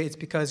here today, it's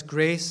because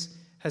grace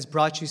has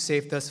brought you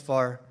safe thus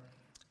far,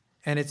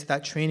 and it's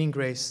that training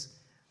grace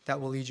that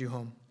will lead you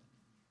home.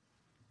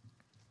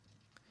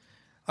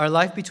 Our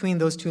life between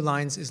those two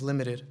lines is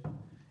limited.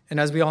 And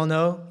as we all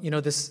know,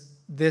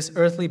 this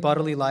earthly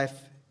bodily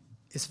life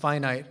is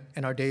finite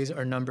and our days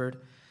are numbered.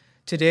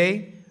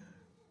 Today,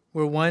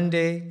 we're one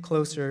day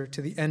closer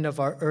to the end of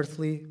our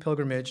earthly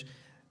pilgrimage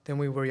than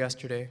we were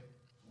yesterday.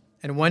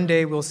 And one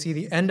day we'll see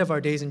the end of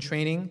our days in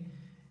training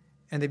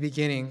and the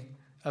beginning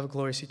of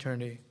glorious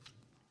eternity.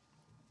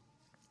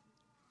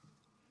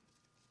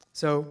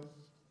 So,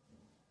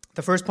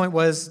 the first point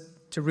was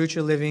to root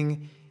your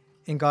living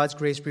in God's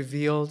grace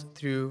revealed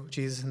through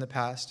Jesus in the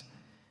past.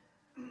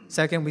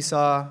 Second, we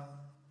saw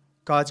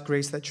God's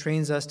grace that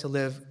trains us to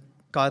live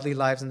godly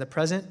lives in the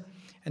present.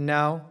 And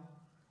now,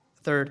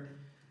 third,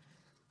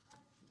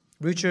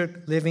 root your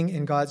living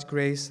in God's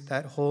grace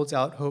that holds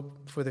out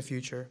hope for the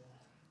future.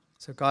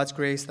 So God's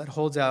grace that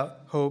holds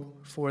out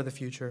hope for the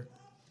future.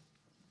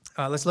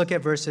 Let's look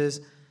at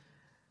verses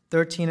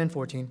 13 and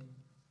 14.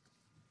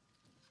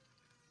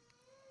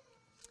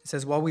 It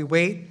says, "While we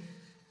wait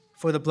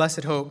for the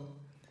blessed hope,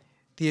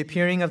 the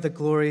appearing of the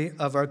glory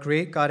of our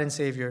great God and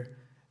Savior,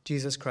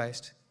 Jesus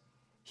Christ.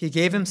 He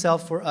gave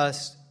himself for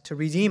us to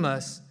redeem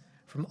us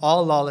from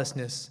all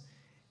lawlessness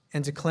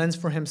and to cleanse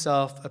for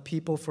himself a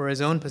people for his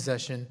own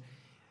possession,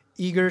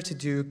 eager to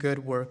do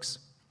good works."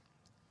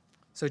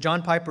 So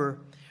John Piper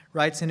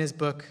writes in his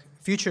book,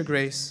 Future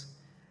Grace,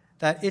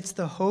 that it's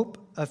the hope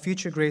of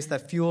future grace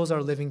that fuels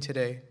our living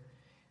today.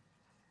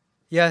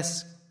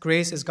 Yes,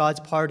 grace is God's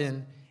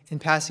pardon in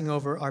passing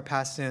over our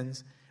past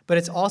sins, but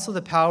it's also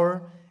the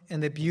power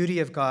and the beauty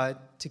of God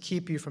to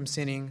keep you from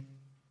sinning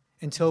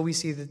until we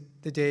see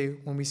the day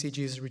when we see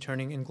Jesus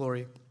returning in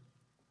glory.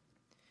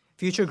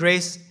 Future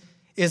grace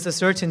is the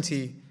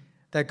certainty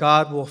that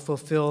God will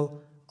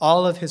fulfill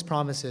all of his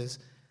promises,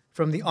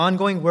 from the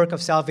ongoing work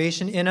of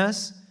salvation in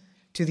us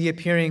to the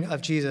appearing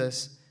of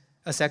Jesus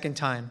a second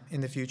time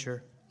in the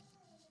future.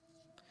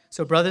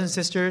 So, brothers and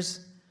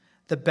sisters,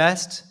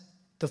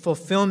 the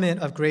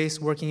fulfillment of grace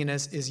working in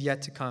us is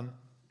yet to come.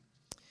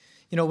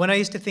 When I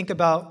used to think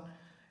about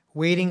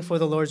waiting for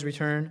the Lord's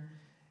return,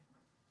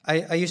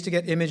 I used to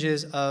get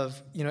images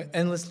of,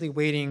 endlessly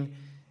waiting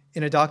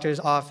in a doctor's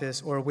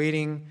office or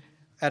waiting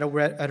at a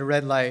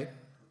red light.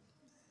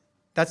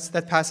 That's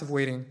passive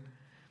waiting.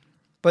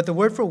 But the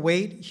word for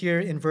wait here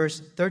in verse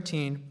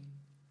 13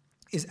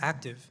 is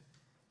active.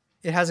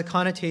 It has a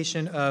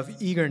connotation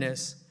of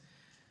eagerness.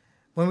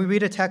 When we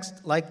read a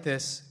text like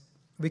this,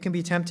 we can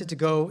be tempted to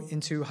go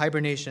into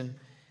hibernation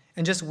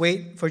and just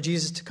wait for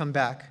Jesus to come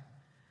back.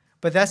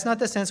 But that's not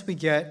the sense we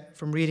get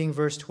from reading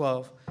verse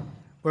 12,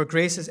 where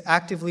grace is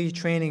actively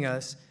training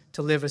us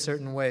to live a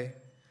certain way.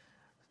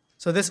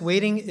 So this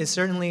waiting is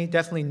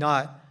definitely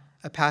not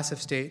a passive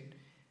state.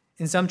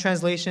 In some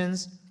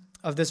translations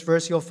of this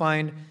verse, you'll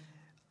find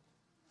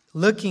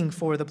looking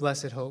for the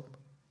blessed hope.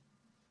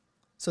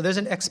 So there's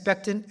an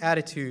expectant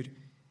attitude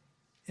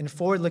and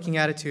forward-looking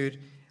attitude,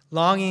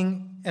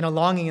 longing in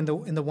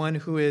the one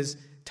who is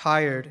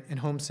tired and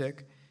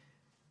homesick.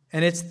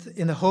 And it's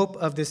in the hope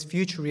of this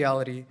future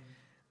reality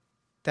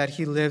that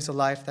he lives a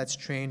life that's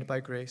trained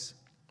by grace.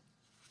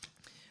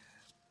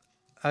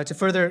 To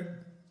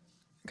further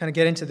kind of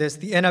get into this,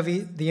 the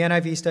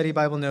NIV Study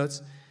Bible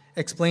Notes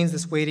explains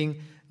this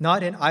waiting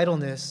not in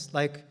idleness,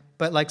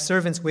 but like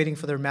servants waiting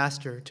for their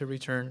master to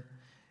return.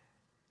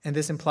 And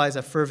this implies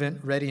a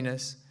fervent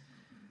readiness.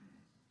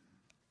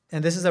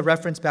 And this is a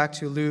reference back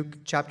to Luke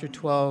chapter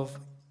 12,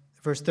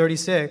 verse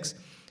 36,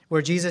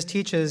 where Jesus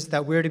teaches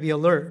that we're to be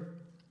alert,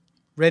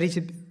 ready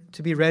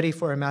to be ready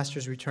for our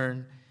master's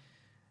return.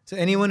 So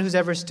anyone who's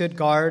ever stood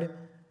guard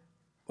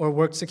or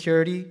worked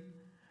security,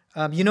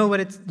 you know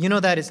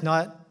that it's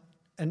not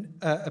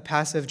a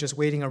passive just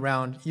waiting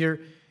around. You're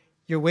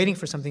waiting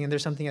for something, and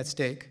there's something at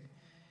stake.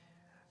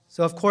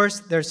 So, of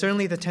course, there's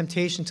certainly the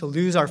temptation to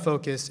lose our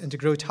focus and to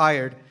grow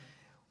tired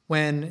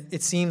when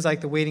it seems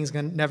like the waiting's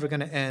never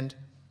going to end.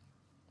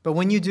 But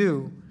when you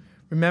do,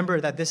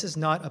 remember that this is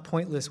not a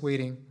pointless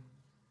waiting,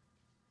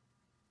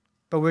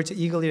 but we're to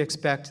eagerly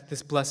expect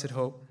this blessed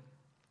hope.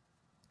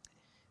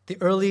 The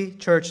early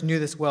church knew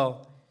this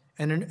well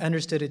and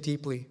understood it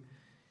deeply.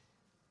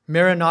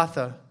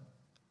 Maranatha,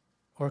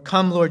 or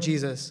 "Come, Lord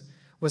Jesus,"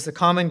 was the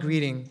common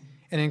greeting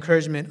and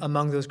encouragement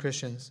among those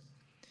Christians.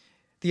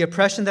 The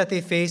oppression that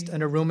they faced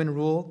under Roman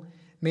rule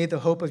made the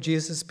hope of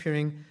Jesus'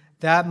 appearing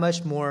that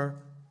much more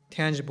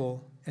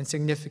tangible and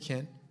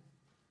significant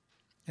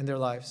in their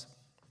lives.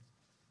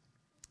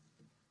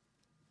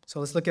 So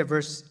let's look at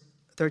verse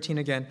 13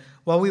 again.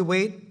 "While we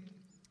wait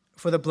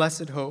for the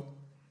blessed hope,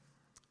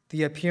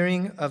 the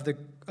appearing of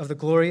the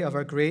glory of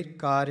our great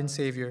God and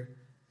Savior,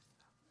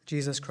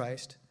 Jesus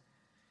Christ."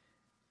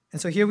 And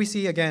so here we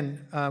see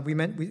again, we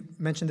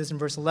mentioned this in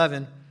verse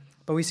 11,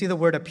 but we see the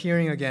word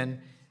appearing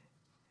again,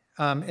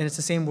 and it's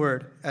the same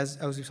word as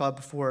we saw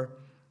before.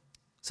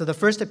 So the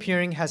first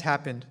appearing has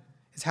happened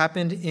It's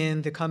happened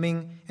in the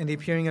coming and the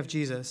appearing of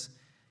Jesus.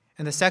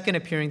 And the second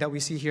appearing that we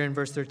see here in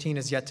verse 13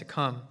 is yet to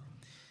come.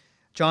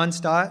 John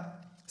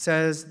Stott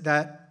says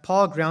that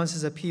Paul grounds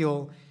his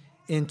appeal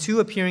in two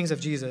appearings of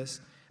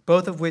Jesus,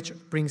 both of which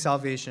bring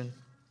salvation.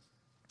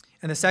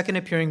 And the second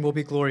appearing will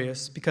be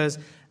glorious because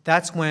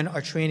that's when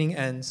our training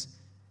ends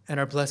and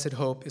our blessed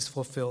hope is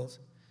fulfilled.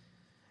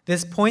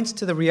 This points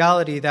to the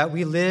reality that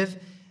we live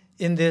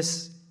in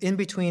this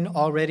in-between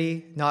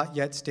already not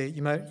yet state.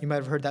 You might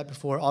have heard that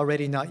before,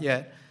 already not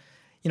yet.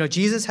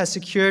 Jesus has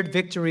secured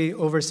victory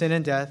over sin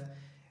and death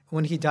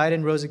when he died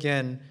and rose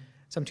again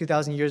some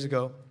 2,000 years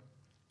ago.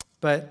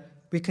 But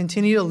we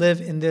continue to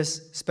live in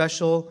this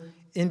special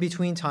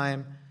in-between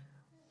time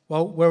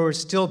where we're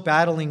still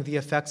battling the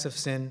effects of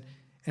sin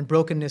and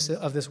brokenness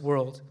of this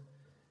world.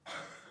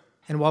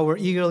 And while we're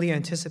eagerly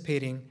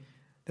anticipating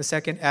the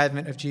second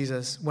advent of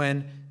Jesus,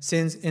 when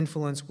sin's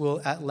influence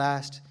will at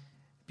last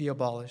be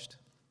abolished.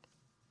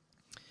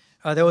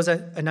 There was a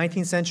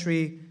 19th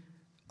century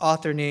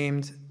author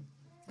named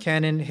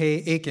Canon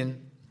Hay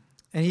Aiken,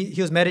 and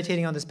he was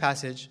meditating on this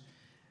passage.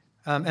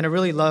 And I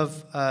really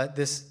love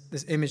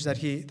this image that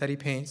he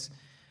paints.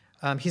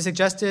 He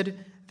suggested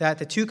that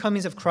the two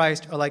comings of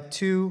Christ are like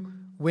two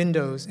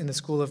windows in the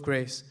school of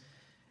grace.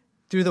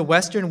 Through the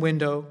western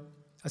window,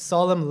 a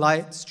solemn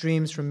light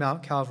streams from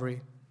Mount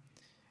Calvary.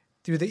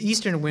 Through the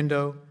eastern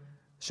window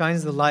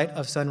shines the light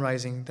of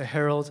sunrising, the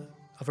herald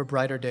of a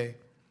brighter day.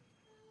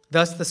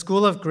 Thus, the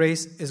school of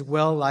grace is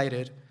well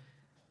lighted,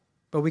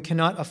 but we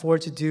cannot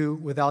afford to do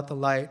without the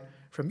light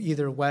from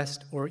either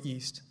west or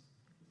east.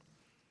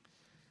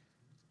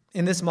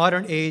 In this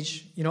modern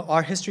age,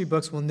 our history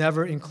books will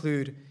never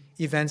include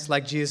events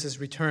like Jesus'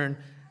 return,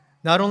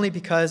 not only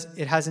because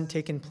it hasn't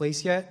taken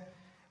place yet,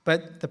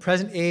 but the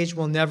present age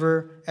will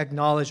never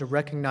acknowledge or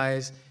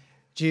recognize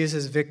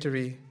Jesus'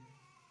 victory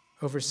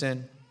over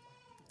sin.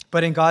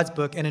 But in God's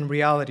book and in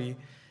reality,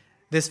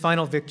 this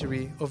final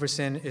victory over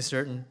sin is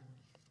certain.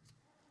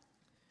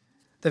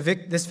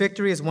 This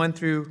victory is won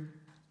through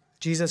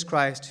Jesus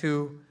Christ,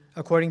 who,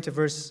 according to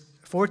verse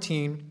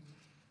 14,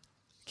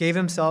 gave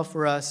himself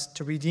for us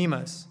to redeem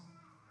us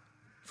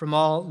from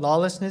all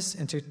lawlessness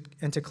and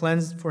to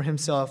cleanse for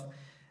himself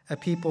a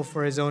people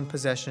for his own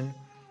possession,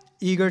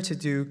 eager to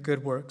do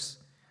good works.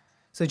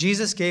 So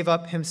Jesus gave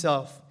up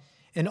himself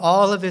in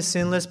all of his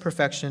sinless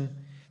perfection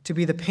to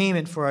be the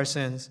payment for our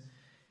sins.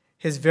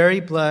 His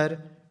very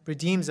blood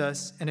redeems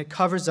us, and it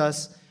covers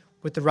us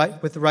with the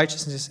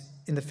righteousness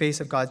in the face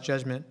of God's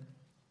judgment.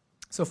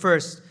 So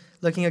first,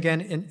 looking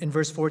again in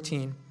verse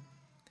 14,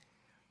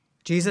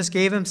 Jesus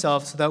gave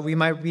himself so that we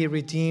might be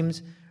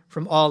redeemed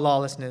from all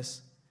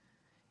lawlessness.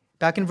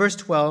 Back in verse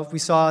 12, we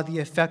saw the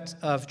effect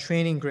of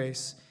training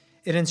grace.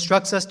 It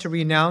instructs us to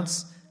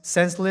renounce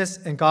senseless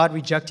and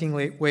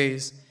God-rejecting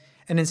ways,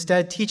 and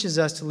instead teaches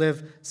us to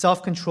live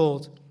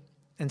self-controlled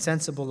and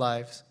sensible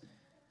lives.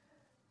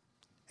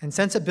 And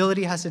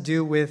sensibility has to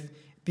do with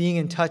being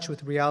in touch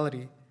with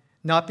reality,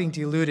 not being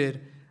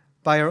deluded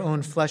by our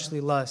own fleshly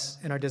lusts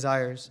and our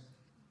desires.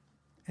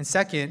 And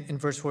second, in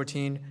verse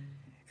 14,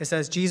 it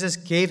says Jesus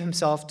gave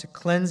himself to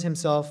cleanse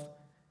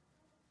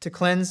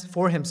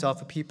for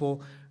himself a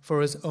people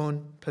for his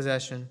own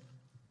possession.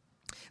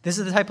 This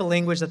is the type of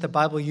language that the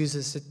Bible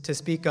uses to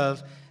speak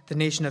of the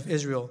nation of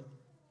Israel,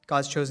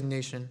 God's chosen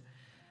nation.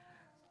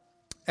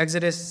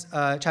 Exodus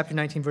chapter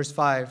 19, verse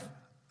 5,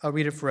 I'll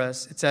read it for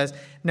us. It says,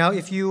 "Now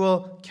if you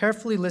will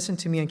carefully listen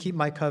to me and keep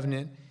my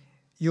covenant,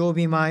 you will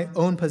be my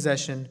own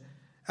possession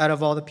out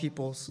of all the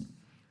peoples,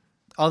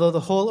 although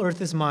the whole earth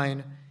is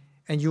mine,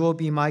 and you will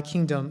be my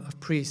kingdom of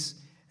priests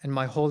and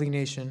my holy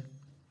nation."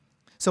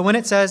 So when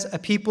it says a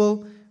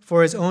people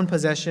for his own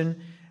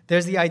possession,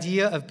 there's the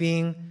idea of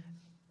being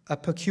a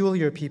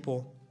peculiar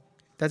people.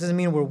 That doesn't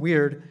mean we're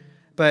weird,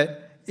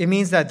 but it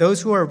means that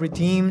those who are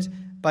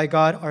redeemed by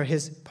God are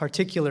his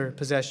particular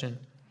possession.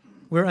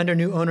 We're under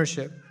new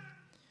ownership.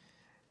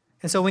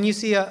 And so when you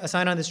see a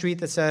sign on the street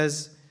that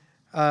says,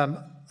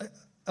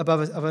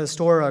 above a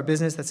store or a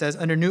business that says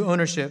under new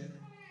ownership,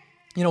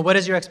 what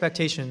is your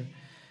expectation?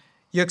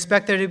 You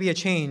expect there to be a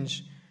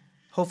change,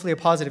 hopefully a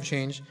positive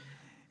change.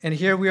 And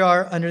here we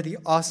are under the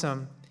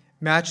awesome,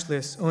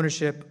 matchless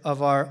ownership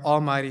of our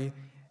almighty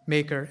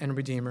Maker and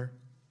Redeemer.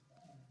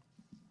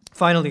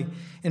 Finally,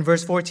 in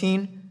verse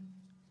 14,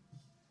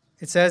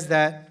 it says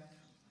that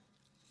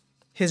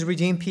his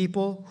redeemed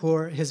people, who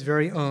are his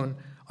very own,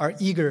 are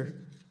eager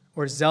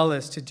or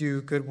zealous to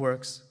do good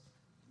works.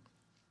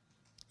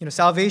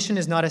 Salvation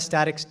is not a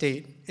static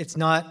state. It's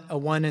not a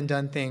one and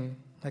done thing.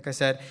 Like I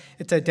said,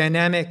 it's a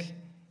dynamic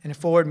and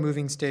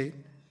forward-moving state.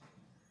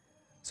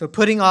 So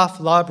putting off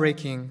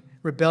law-breaking,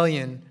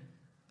 rebellion,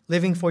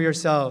 living for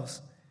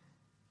yourselves,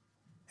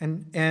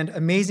 and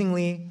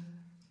amazingly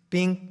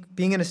being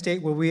in a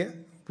state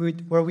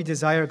where we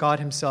desire God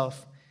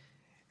himself,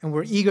 and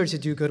we're eager to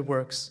do good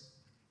works.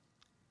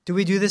 Do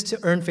we do this to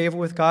earn favor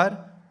with God?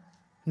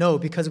 No,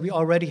 because we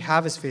already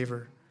have his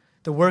favor.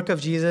 The work of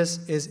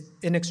Jesus is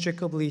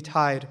inextricably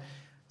tied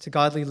to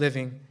godly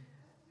living,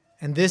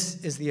 and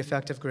this is the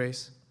effect of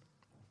grace.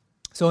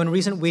 So in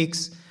recent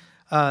weeks,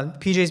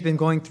 PJ's been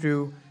going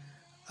through,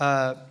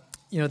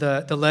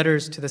 the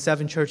letters to the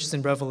 7 churches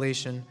in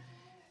Revelation.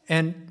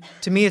 And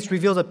to me, it's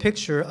revealed a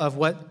picture of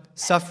what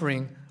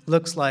suffering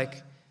looks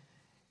like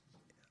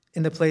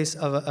in the place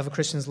of a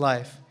Christian's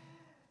life.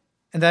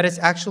 And that it's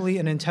actually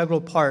an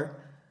integral part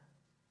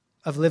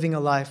of living a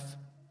life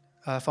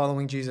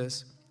following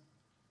Jesus.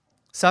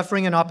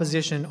 Suffering and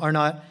opposition are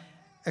not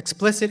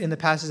explicit in the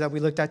passage that we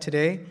looked at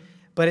today,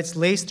 but it's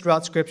laced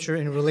throughout Scripture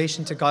in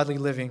relation to godly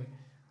living.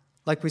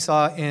 Like we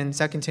saw in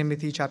 2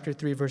 Timothy chapter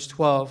 3, verse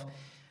 12,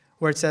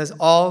 where it says,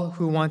 all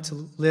who want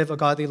to live a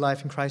godly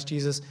life in Christ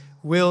Jesus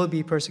will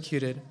be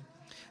persecuted.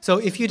 So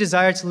if you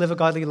desire to live a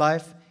godly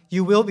life,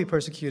 you will be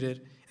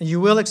persecuted, and you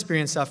will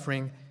experience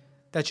suffering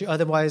that you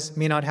otherwise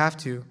may not have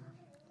to.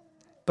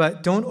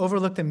 But don't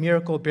overlook the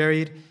miracle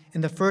buried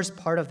in the first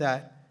part of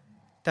that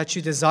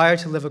you desire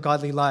to live a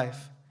godly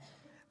life.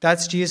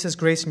 That's Jesus'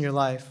 grace in your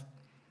life.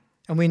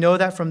 And we know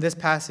that from this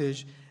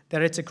passage,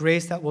 that it's a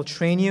grace that will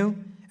train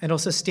you and will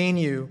sustain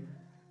you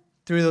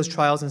through those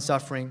trials and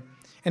suffering.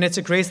 And it's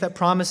a grace that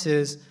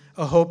promises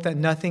a hope that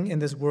nothing in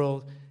this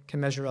world can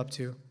measure up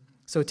to.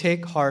 So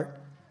take heart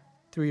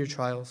through your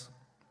trials.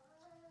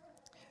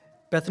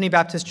 Bethany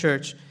Baptist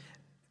Church.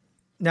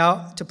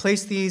 Now, to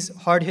place these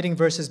hard-hitting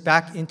verses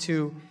back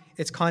into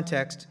its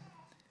context,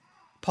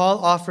 Paul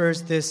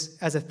offers this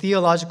as a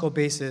theological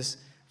basis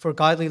for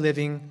godly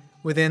living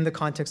within the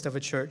context of a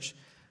church.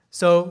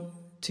 So,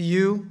 to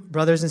you,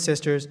 brothers and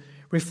sisters,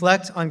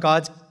 reflect on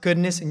God's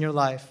goodness in your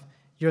life,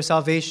 your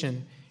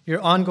salvation,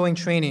 your ongoing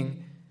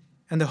training,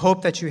 and the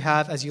hope that you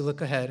have as you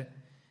look ahead.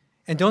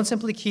 And don't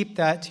simply keep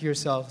that to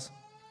yourselves.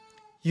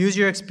 Use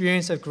your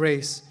experience of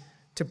grace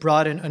to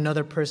broaden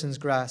another person's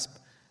grasp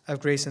of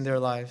grace in their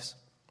lives.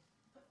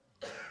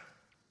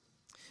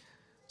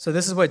 So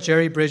this is what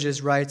Jerry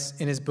Bridges writes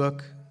in his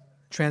book,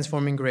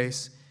 Transforming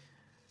Grace.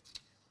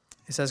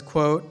 It says,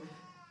 quote,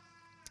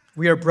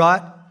 "We are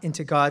brought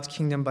into God's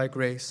kingdom by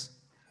grace.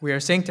 We are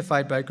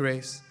sanctified by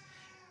grace.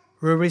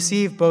 We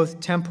receive both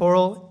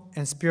temporal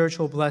and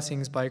spiritual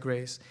blessings by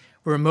grace.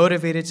 We are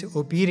motivated to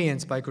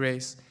obedience by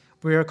grace.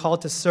 We are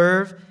called to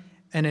serve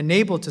and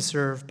enabled to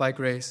serve by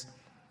grace.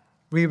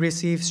 We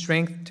receive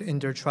strength to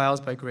endure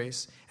trials by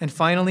grace. And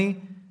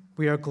finally,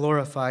 we are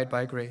glorified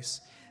by grace."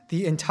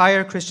 The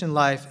entire Christian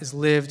life is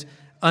lived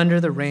under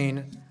the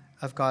reign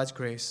of God's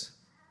grace.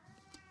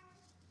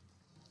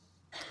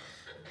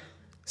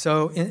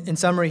 So, in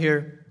summary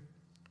here,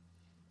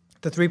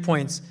 the 3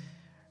 points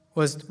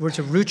were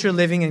to root your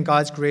living in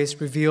God's grace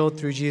revealed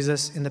through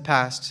Jesus in the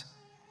past.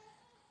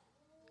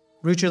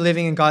 Root your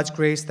living in God's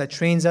grace that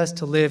trains us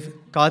to live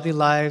godly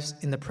lives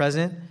in the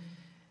present.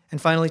 And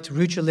finally, to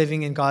root your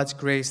living in God's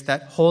grace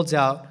that holds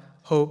out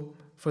hope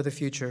for the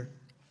future.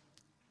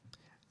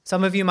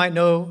 Some of you might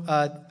know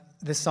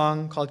this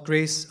song called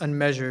Grace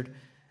Unmeasured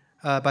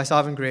by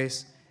Sovereign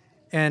Grace.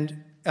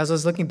 And as I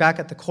was looking back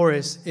at the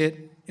chorus,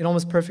 it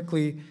almost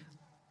perfectly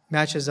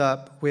matches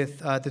up with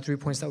the 3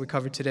 points that we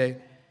covered today.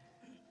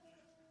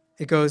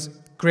 It goes,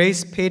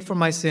 "Grace paid for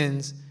my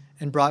sins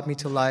and brought me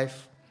to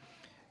life.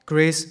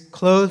 Grace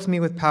clothed me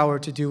with power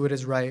to do what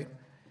is right.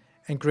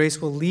 And grace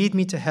will lead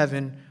me to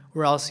heaven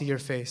where I'll see your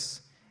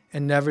face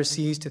and never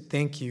cease to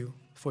thank you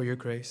for your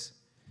grace."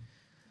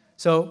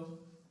 So,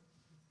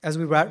 as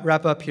we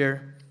wrap up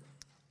here,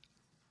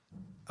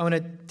 I want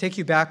to take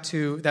you back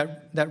to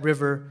that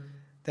river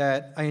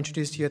that I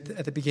introduced to you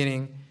at the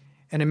beginning,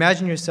 and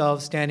imagine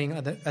yourself standing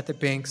at the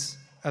banks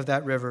of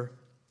that river.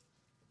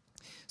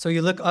 So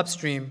you look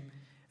upstream,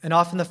 and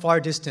off in the far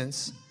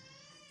distance,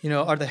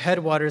 are the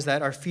headwaters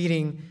that are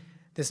feeding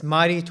this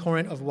mighty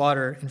torrent of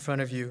water in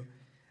front of you.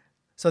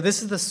 So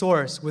this is the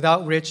source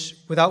without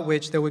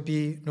which there would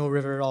be no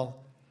river at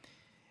all.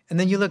 And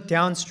then you look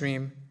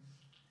downstream,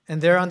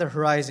 and there on the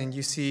horizon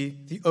you see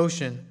the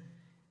ocean.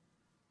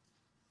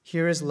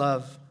 Here is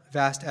love,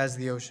 vast as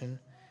the ocean.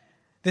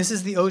 This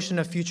is the ocean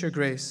of future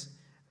grace,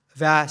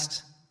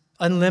 vast,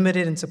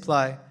 unlimited in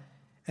supply,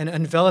 and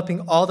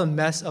enveloping all the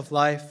mess of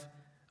life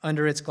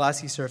under its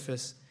glassy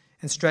surface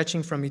and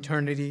stretching from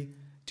eternity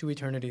to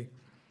eternity.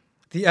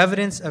 The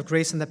evidence of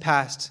grace in the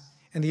past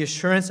and the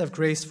assurance of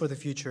grace for the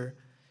future.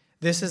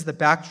 This is the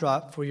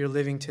backdrop for your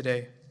living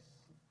today.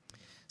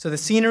 So the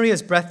scenery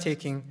is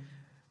breathtaking,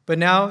 but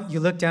now you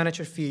look down at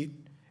your feet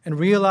and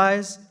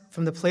realize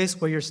from the place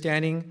where you're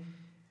standing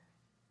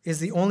is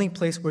the only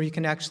place where you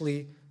can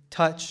actually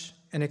touch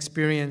and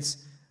experience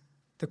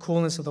the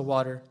coolness of the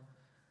water.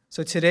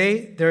 So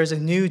today, there is a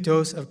new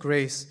dose of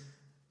grace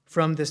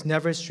from this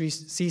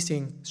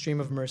never-ceasing stream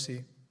of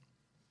mercy.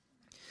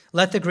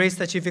 Let the grace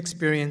that you've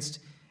experienced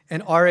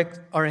and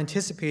are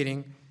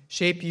anticipating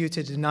shape you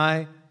to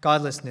deny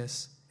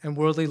godlessness and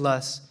worldly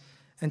lusts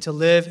and to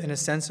live in a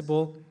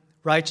sensible,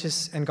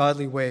 righteous, and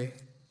godly way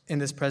in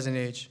this present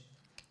age.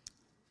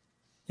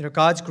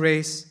 God's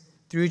grace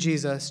through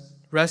Jesus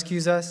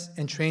rescues us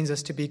and trains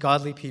us to be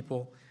godly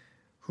people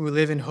who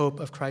live in hope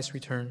of Christ's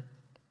return.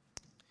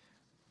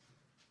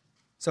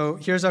 So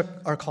here's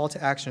our call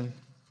to action.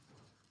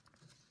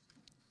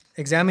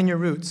 Examine your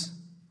roots.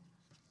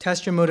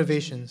 Test your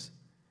motivations.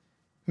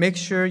 Make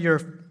sure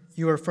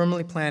you are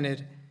firmly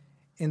planted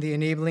in the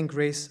enabling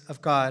grace of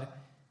God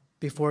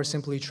before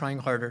simply trying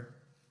harder.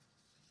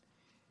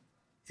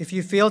 If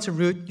you fail to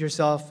root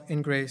yourself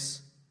in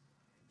grace,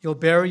 you'll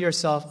bury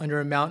yourself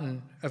under a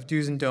mountain of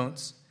do's and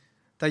don'ts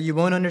that you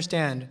won't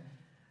understand,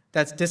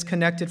 that's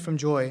disconnected from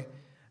joy,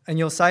 and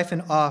you'll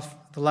siphon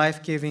off the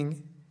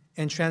life-giving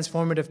and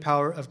transformative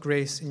power of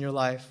grace in your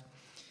life.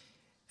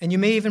 And you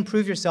may even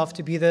prove yourself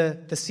to be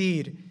the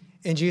seed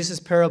in Jesus'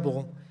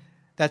 parable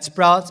that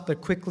sprouts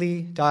but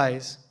quickly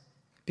dies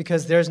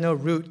because there's no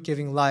root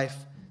giving life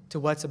to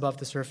what's above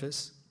the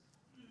surface.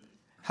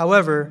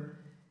 However,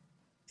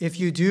 if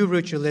you do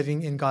root your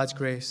living in God's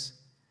grace,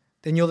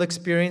 then you'll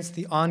experience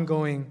the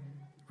ongoing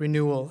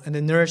renewal and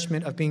the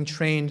nourishment of being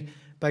trained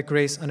by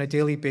grace on a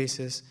daily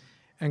basis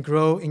and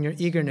grow in your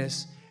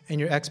eagerness and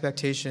your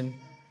expectation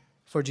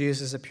for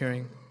Jesus'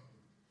 appearing.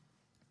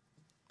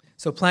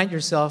 So plant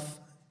yourself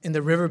in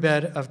the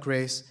riverbed of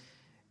grace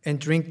and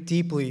drink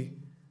deeply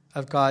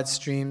of God's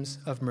streams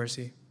of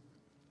mercy.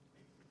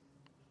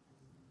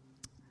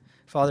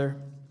 Father,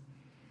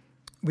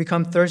 we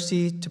come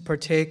thirsty to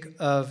partake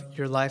of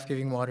your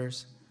life-giving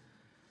waters.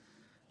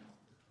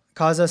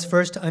 Cause us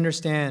first to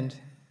understand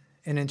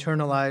and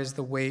internalize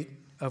the weight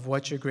of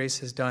what your grace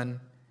has done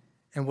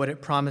and what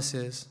it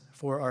promises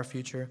for our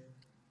future.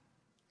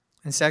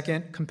 And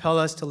second, compel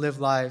us to live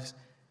lives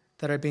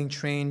that are being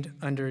trained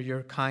under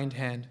your kind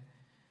hand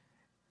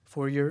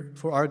for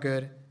our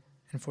good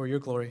and for your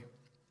glory.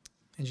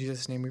 In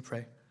Jesus' name we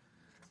pray.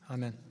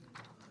 Amen.